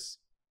corners.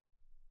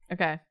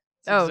 Okay.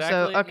 That's Oh,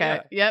 exactly- so okay.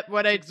 yeah. Yep.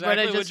 What I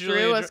Exactly what just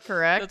Julia drew was drew-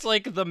 correct. That's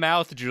like the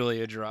mouth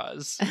Julia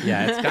draws.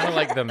 Yeah, it's kind of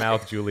like the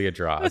mouth Julia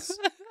draws.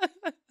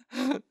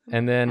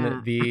 And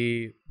then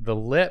the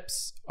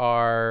lips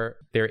are,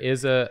 there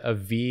is a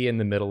V in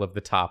the middle of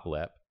the top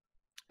lip.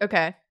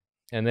 Okay.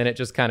 And then it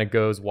just kind of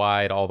goes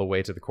wide all the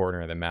way to the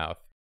corner of the mouth.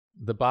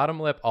 The bottom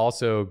lip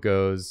also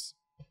goes,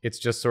 it's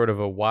just sort of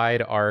a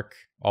wide arc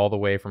all the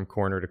way from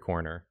corner to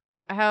corner.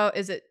 How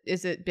is it?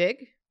 Is it big?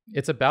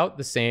 It's about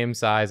the same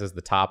size as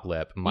the top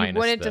lip minus You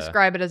wouldn't the...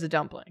 describe it as a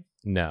dumpling.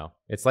 No.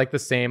 It's like the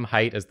same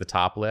height as the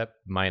top lip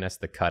minus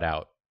the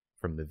cutout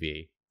from the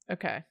V.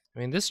 Okay. I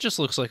mean, this just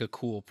looks like a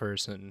cool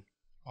person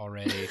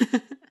already.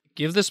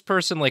 Give this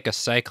person like a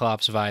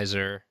Cyclops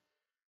visor.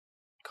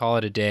 Call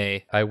it a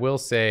day. I will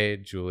say,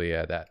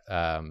 Julia, that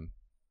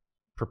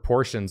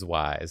proportions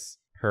wise,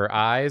 her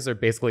eyes are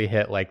basically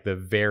hit like the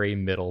very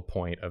middle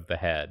point of the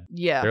head.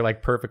 Yeah. They're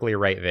like perfectly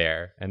right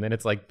there. And then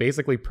it's like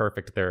basically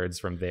perfect thirds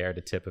from there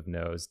to tip of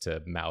nose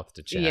to mouth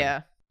to chin.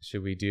 Yeah.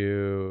 Should we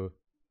do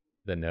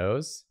the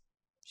nose?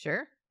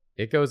 Sure.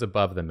 It goes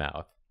above the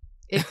mouth.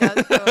 It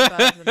does go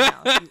above the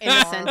mouth. In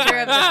the center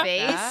of the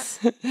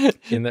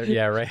face. In the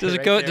yeah, right. Does it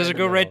right go? there Does in it the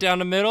go right middle. down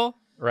the middle?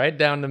 Right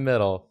down the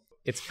middle.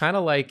 It's kind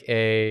of like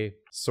a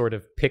sort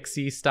of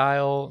pixie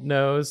style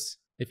nose,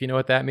 if you know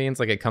what that means.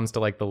 Like it comes to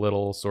like the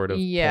little sort of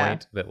Yeah.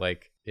 point that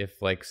like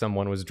if like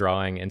someone was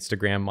drawing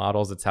Instagram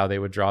models, it's how they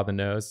would draw the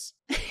nose.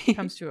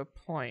 Comes to a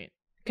point.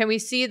 Can we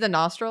see the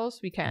nostrils?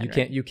 We can.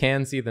 You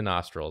can see the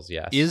nostrils,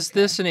 yes. Is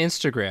this an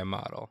Instagram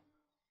model?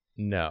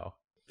 No.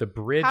 The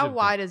bridge How of the-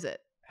 wide is it?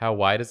 How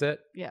wide is it?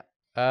 Yeah.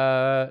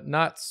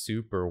 Not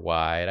super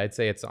wide. I'd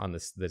say it's on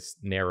this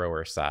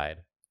narrower side.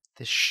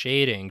 The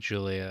shading,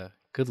 Julia.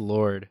 Good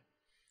lord.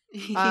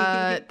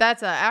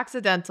 That's a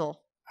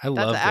accidental. I That's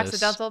love a this.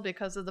 accidental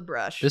because of the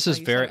brush. This is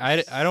Like you very.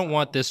 said, I don't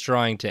want so- this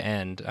drawing to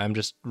end. I'm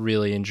just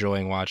really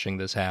enjoying watching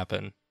this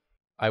happen.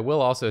 I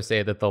will also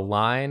say that the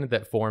line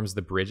that forms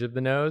the bridge of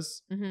the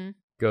nose Mhm.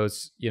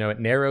 goes, it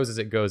narrows as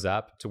it goes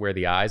up to where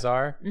the eyes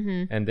are,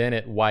 Mhm. and then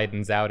it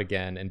widens out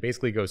again and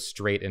basically goes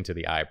straight into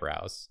the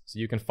eyebrows. So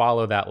you can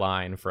follow that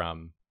line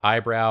from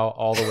eyebrow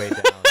all the way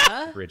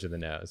down the bridge of the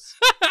nose.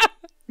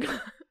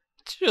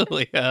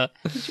 Julia.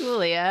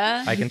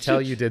 Julia. I can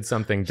tell you did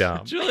something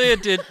dumb. Julia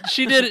did.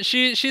 She did it.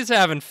 She's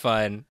having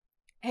fun.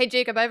 Hey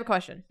Jacob, I have a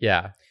question.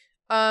 Yeah.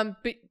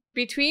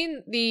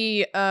 Between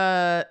the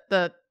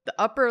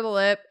upper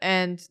lip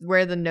and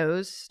where the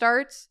nose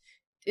starts,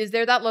 is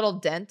there that little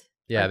dent?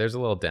 Yeah, there's a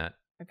little dent.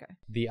 Okay.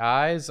 The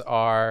eyes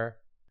are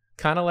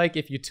kind of like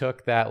if you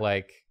took that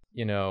like,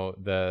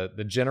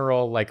 the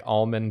general like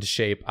almond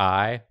shape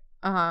eye,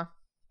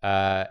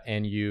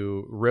 and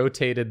you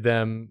rotated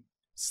them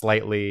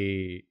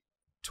slightly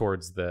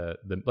towards the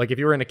like if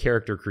you were in a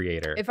character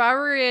creator. If I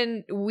were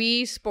in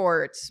Wii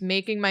Sports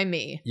making my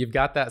me, You've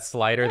got that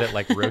slider that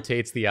like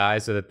rotates the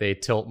eyes so that they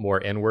tilt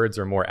more inwards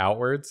or more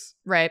outwards.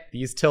 right?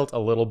 These tilt a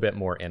little bit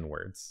more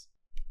inwards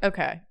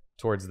Okay.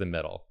 towards the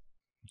middle.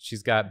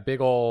 She's got big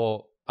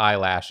ol'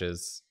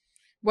 eyelashes.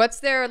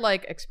 What's their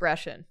like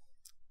expression?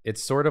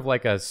 It's sort of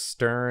like a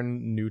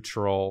stern,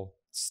 neutral,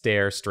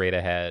 stare straight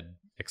ahead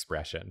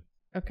expression.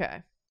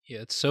 Okay. Yeah,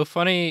 it's so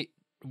funny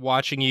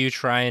watching you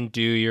try and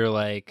do your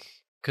like,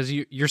 because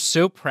you're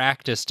so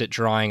practiced at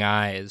drawing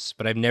eyes,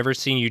 but I've never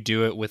seen you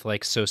do it with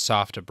like so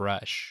soft a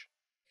brush.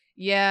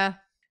 Yeah,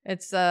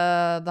 it's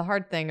the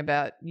hard thing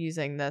about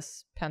using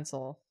this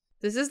pencil.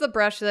 This is the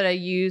brush that I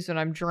use when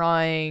I'm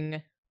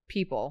drawing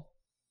people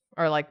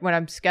or like when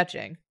I'm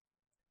sketching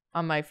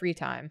on my free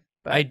time.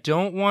 But I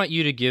don't want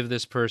you to give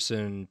this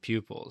person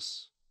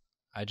pupils.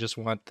 I just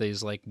want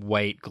these like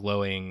white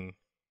glowing.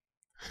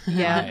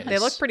 yeah, they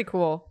eyes. look pretty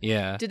cool.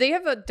 Yeah. Do they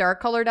have a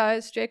dark colored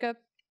eyes, Jacob?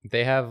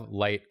 They have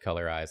light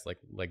color eyes,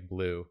 like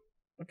blue.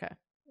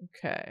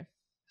 Okay.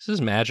 This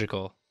is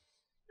magical.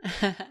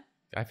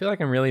 I feel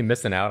like I'm really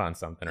missing out on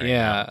something right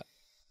Yeah. now.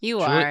 You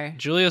are.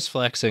 Julia's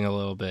flexing a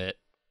little bit.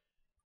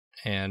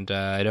 And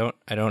I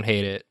don't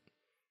hate it.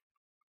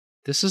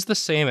 This is the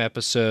same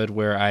episode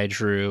where I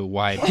drew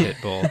Wide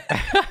Pitbull.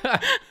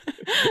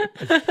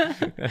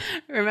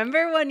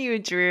 Remember when you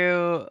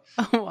drew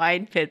a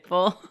Wide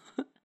Pitbull?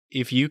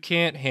 If you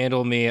can't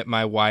handle me at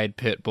my Wide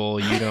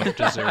Pitbull, you don't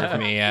deserve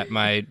me at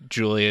my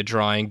Julia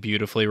drawing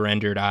beautifully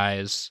rendered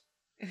eyes.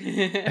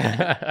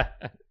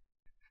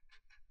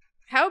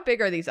 How big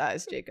are these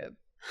eyes, Jacob?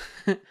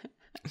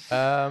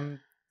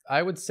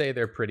 I would say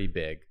they're pretty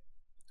big.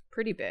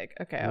 Pretty big.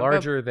 Okay.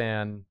 Larger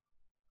than...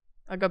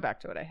 I'll go back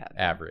to what I had.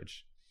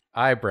 Average.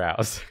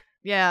 Eyebrows.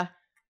 Yeah.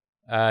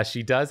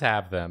 She does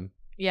have them.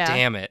 Yeah.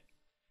 Damn it.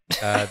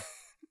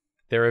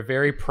 They're a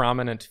very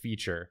prominent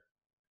feature.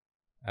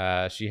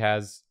 She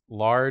has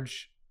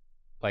large,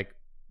 like,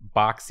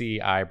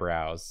 boxy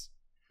eyebrows.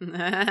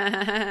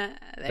 They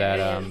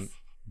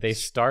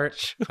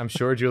start... I'm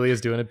sure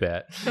Julia's doing a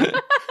bit.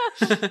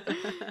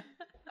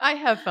 I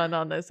have fun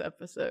on this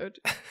episode.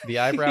 The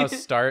eyebrows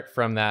start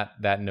from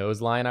that nose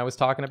line I was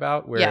talking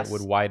about, where it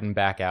would widen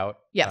back out.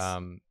 Yes.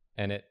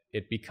 And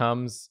it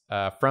becomes,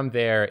 from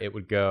there, it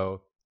would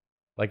go,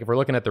 like if we're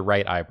looking at the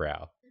right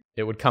eyebrow,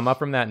 it would come up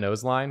from that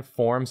nose line,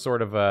 form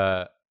sort of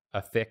a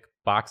thick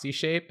boxy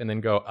shape, and then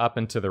go up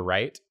and to the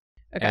right.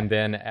 Okay. And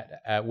then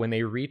when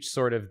they reach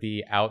sort of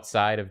the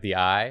outside of the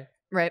eye,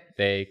 right,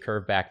 they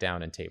curve back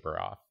down and taper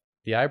off.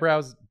 The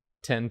eyebrows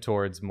tend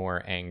towards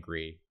more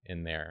angry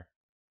in their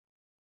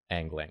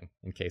angling,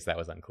 in case that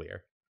was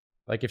unclear.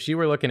 Like if she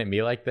were looking at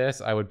me like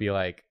this, I would be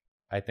like,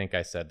 I think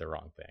I said the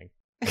wrong thing.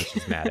 And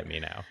she's mad at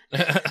me now.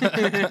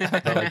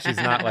 But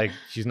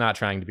she's not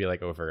trying to be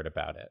like overt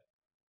about it.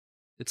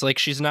 It's like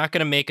she's not going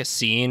to make a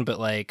scene, but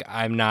like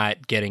I'm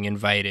not getting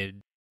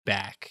invited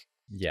back.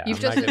 Yeah,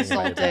 you've I'm just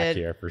insulted back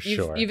here for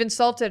sure. You've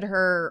insulted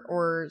her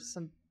or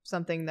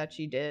something that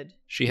she did.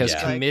 She has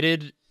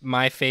committed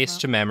my face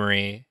to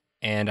memory,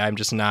 and I'm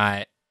just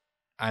not.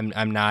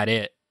 I'm not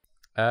it.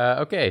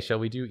 Okay, shall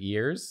we do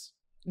ears?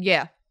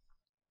 Yeah.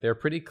 They're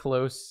pretty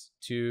close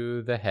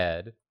to the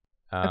head.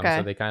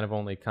 So they kind of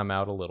only come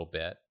out a little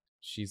bit.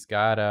 She's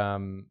got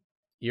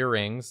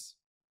earrings,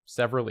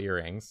 several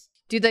earrings.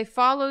 Do they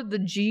follow the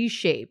G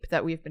shape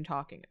that we've been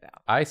talking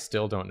about? I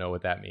still don't know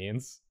what that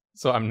means,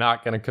 so I'm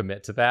not going to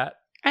commit to that.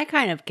 I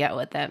kind of get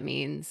what that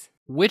means.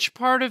 Which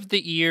part of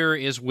the ear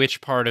is which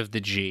part of the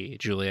G,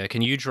 Julia?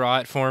 Can you draw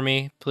it for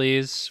me,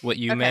 please? What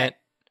you meant?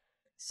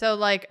 So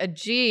like a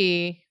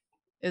G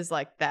is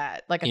like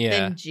that, like a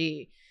thin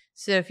G.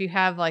 So if you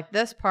have like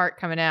this part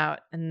coming out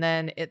and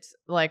then it's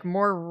like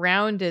more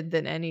rounded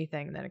than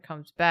anything, then it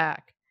comes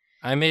back.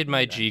 I made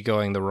my G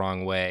going the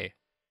wrong way.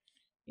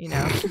 You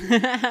know,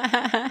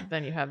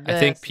 then you have this. I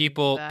think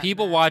people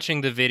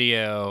watching the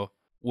video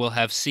will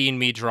have seen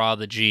me draw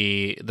the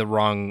G the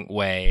wrong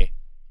way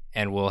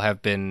and will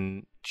have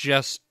been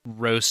just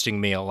roasting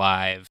me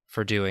alive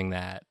for doing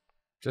that.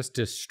 Just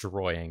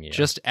destroying you.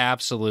 Just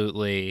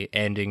absolutely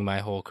ending my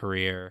whole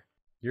career.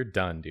 You're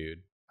done, dude.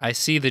 I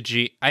see the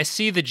G. I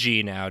see the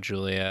G now,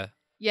 Julia.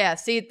 Yeah,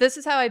 see, this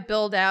is how I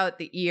build out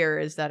the ear,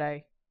 is that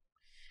I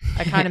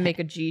kind of make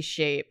a G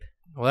shape.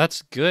 Well,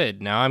 that's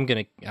good. Now I'm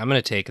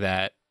gonna take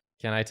that.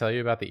 Can I tell you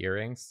about the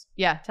earrings?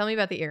 Yeah, tell me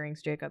about the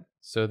earrings, Jacob.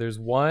 So there's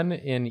one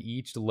in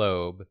each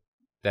lobe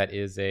that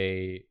is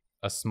a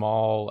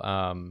small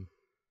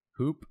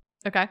hoop.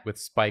 Okay. With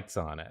spikes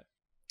on it.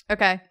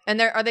 Okay.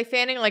 And are they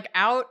fanning like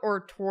out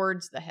or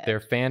towards the head? They're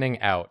fanning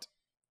out.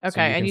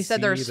 Okay, so and you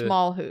said they're a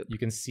small hoop. You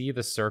can see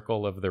the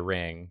circle of the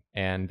ring,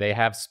 and they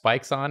have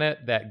spikes on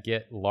it that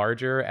get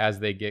larger as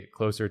they get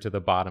closer to the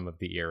bottom of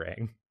the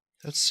earring.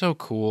 That's so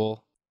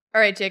cool.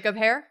 All right, Jacob,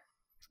 hair?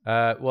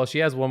 Well, she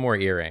has one more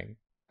earring.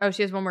 Oh,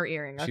 she has one more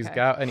earring. Okay. She's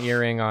got an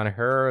earring on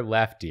her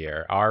left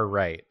ear, our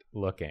right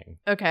looking.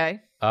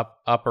 Okay.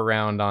 Up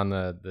around on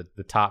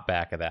the top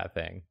back of that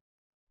thing.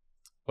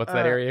 What's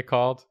that area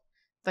called?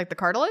 It's like the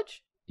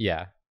cartilage?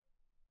 Yeah.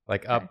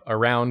 Like up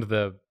around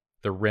the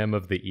rim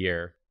of the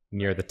ear.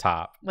 Near the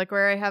top. Like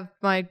where I have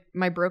my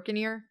broken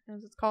ear,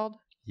 as it's called?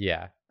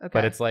 Yeah. Okay.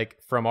 But it's like,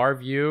 from our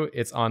view,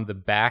 it's on the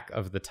back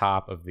of the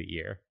top of the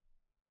ear.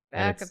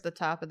 Back of the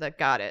top of the,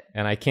 got it.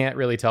 And I can't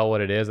really tell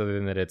what it is other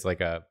than that it's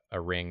like a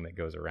ring that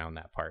goes around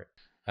that part.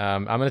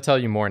 I'm going to tell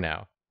you more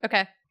now.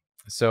 Okay.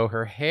 So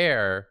her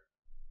hair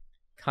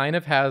kind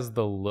of has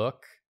the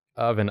look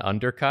of an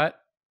undercut.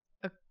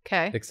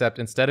 Okay. Except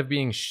instead of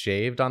being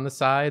shaved on the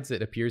sides,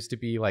 it appears to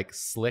be like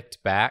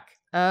slicked back.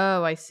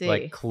 Oh, I see.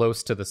 Like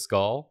close to the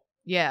skull.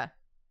 Yeah.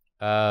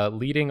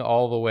 Leading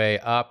all the way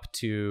up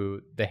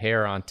to the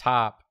hair on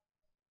top,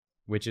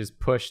 which is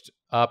pushed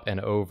up and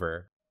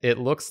over. It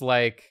looks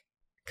like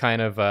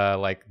kind of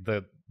like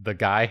the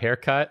guy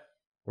haircut,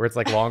 where it's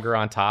like longer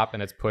on top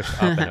and it's pushed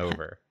up and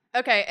over.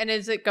 Okay, and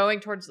is it going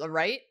towards the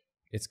right?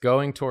 It's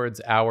going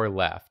towards our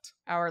left.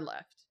 Our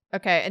left.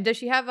 Okay, and does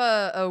she have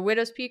a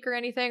widow's peak or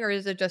anything, or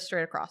is it just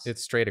straight across?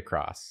 It's straight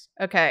across.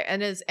 Okay,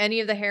 and is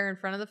any of the hair in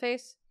front of the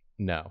face?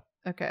 No.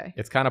 Okay.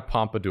 It's kind of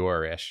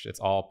pompadour-ish. It's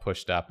all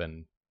pushed up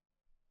and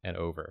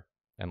over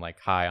and like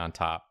high on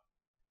top,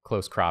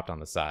 close cropped on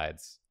the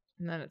sides.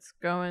 And then it's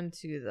going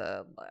to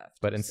the left.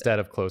 But instead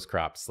of close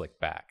cropped,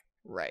 slicked back.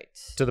 Right.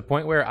 To the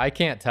point where I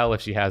can't tell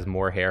if she has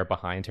more hair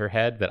behind her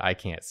head that I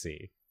can't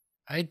see.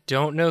 I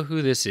don't know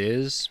who this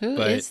is. Who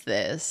but is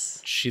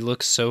this? She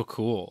looks so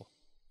cool.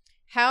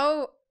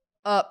 How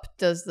up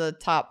does the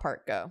top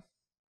part go?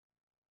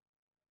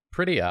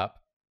 Pretty up.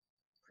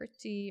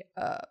 Pretty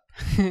up.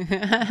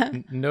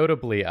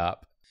 Notably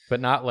up, but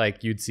not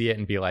like you'd see it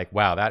and be like,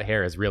 wow, that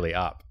hair is really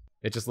up.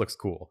 It just looks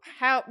cool.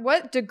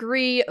 What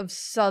degree of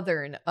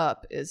southern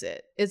up is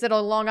it? Is it a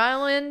Long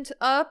Island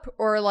up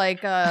or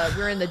like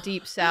we're in the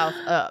deep south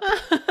up?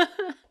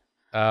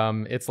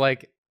 It's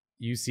like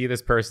you see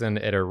this person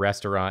at a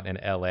restaurant in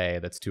LA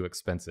that's too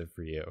expensive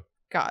for you.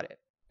 Got it.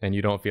 And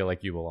you don't feel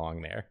like you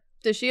belong there.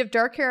 Does she have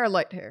dark hair or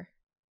light hair?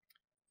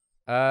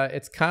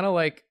 It's kind of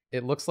like,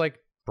 it looks like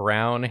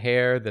brown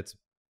hair that's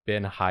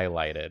been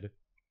highlighted.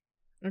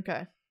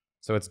 Okay.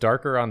 So it's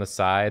darker on the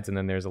sides, and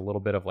then there's a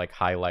little bit of like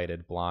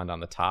highlighted blonde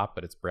on the top,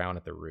 but it's brown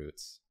at the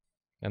roots.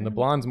 And the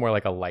blonde's more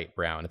like a light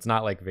brown. It's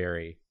not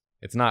very.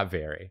 It's not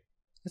very.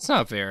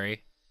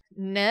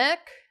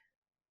 Neck?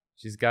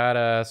 She's got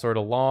a sort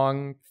of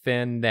long,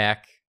 thin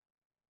neck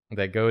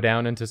that go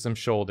down into some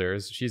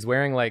shoulders. She's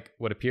wearing like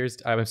what appears,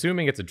 I'm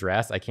assuming it's a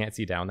dress. I can't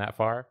see down that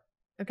far.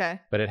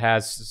 Okay. But it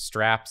has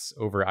straps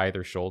over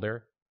either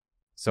shoulder.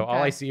 So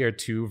all I see are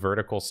 2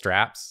 vertical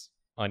straps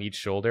on each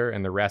shoulder,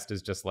 and the rest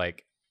is just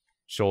like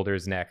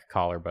shoulders, neck,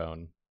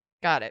 collarbone.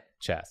 Got it.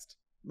 Chest.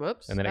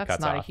 Whoops. And then it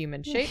cuts not off. a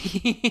human shape.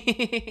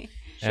 She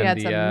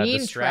had some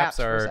mean straps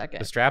for a second.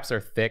 The straps are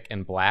thick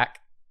and black,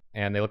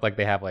 and they look like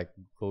they have like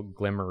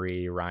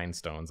glimmery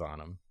rhinestones on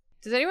them.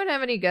 Does anyone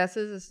have any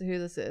guesses as to who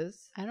this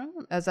is? I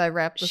don't. As I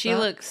wrap this She up?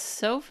 looks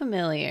so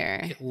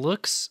familiar.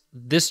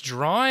 This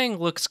drawing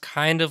looks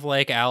kind of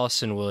like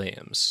Allison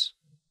Williams.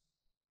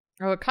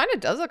 Oh, it kind of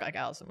does look like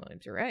Allison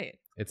Williams. You're right.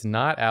 It's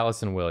not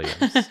Allison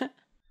Williams.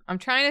 I'm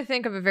trying to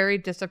think of a very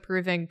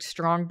disapproving,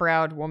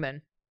 strong-browed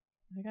woman.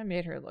 I think I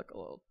made her look a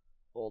little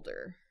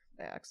older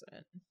by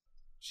accident.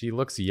 She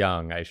looks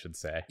young, I should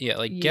say. Yeah,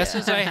 like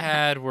guesses I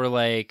had were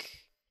like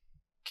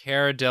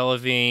Cara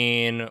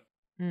Delevingne.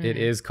 It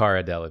is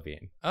Cara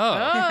Delevingne.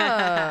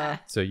 Oh.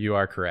 So you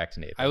are correct,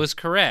 Nathan. I was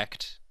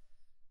correct.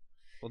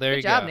 Well, there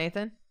you go. Good job,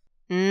 Nathan.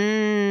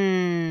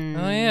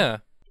 Oh, yeah.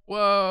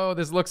 Whoa,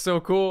 this looks so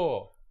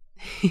cool.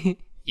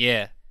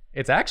 Yeah.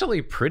 It's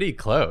actually pretty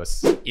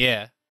close.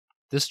 Yeah.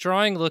 This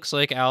drawing looks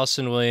like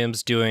Allison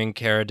Williams doing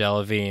Cara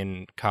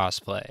Delevingne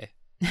cosplay.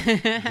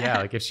 Yeah,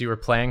 like if she were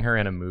playing her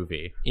in a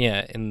movie.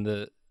 Yeah, in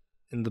the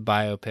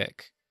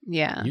biopic.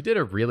 Yeah. You did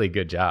a really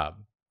good job.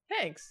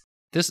 Thanks.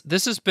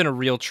 This has been a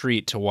real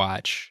treat to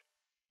watch.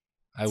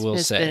 I will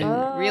say. It's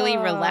been really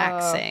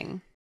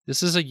relaxing.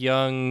 This is a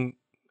young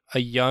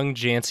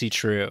Jancy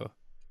True.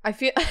 I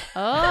feel.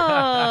 Oh,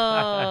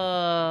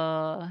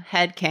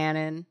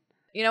 headcanon.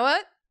 You know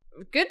what?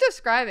 Good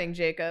describing,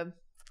 Jacob.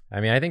 I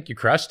mean, I think you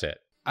crushed it.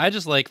 I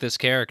just like this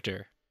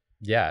character.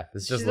 Yeah,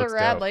 this just She's looks a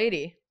rad dope.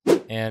 lady.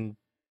 And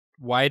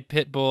Wide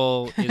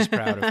Pitbull is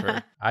proud of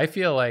her. I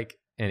feel like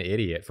an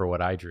idiot for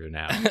what I drew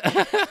now.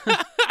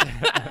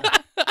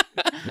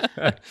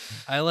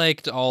 I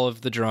liked all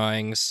of the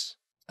drawings.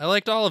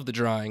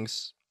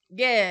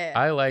 Yeah.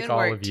 I like Good all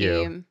work, of you.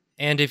 team.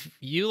 And if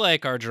you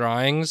like our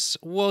drawings,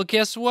 well,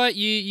 guess what?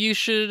 You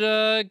should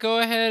go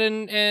ahead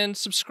and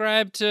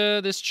subscribe to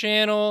this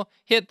channel,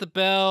 hit the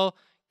bell,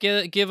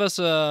 give us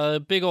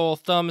a big old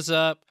thumbs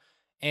up,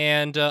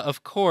 and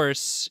of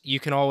course,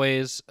 you can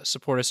always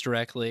support us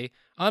directly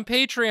on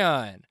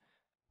Patreon.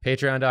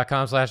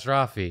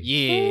 Patreon.com/Drawfee.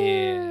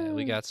 Yeah,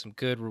 we got some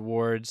good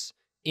rewards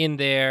in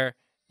there,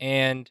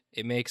 and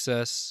it makes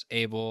us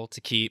able to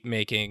keep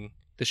making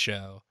the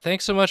show.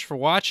 Thanks so much for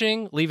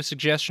watching. Leave a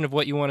suggestion of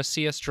what you want to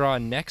see us draw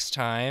next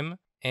time.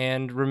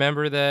 And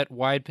remember that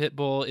Wide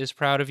Pitbull is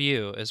proud of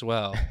you as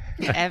well.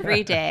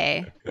 Every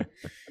day.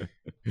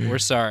 We're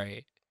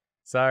sorry.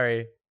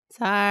 Sorry.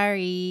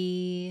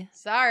 Sorry.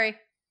 Sorry.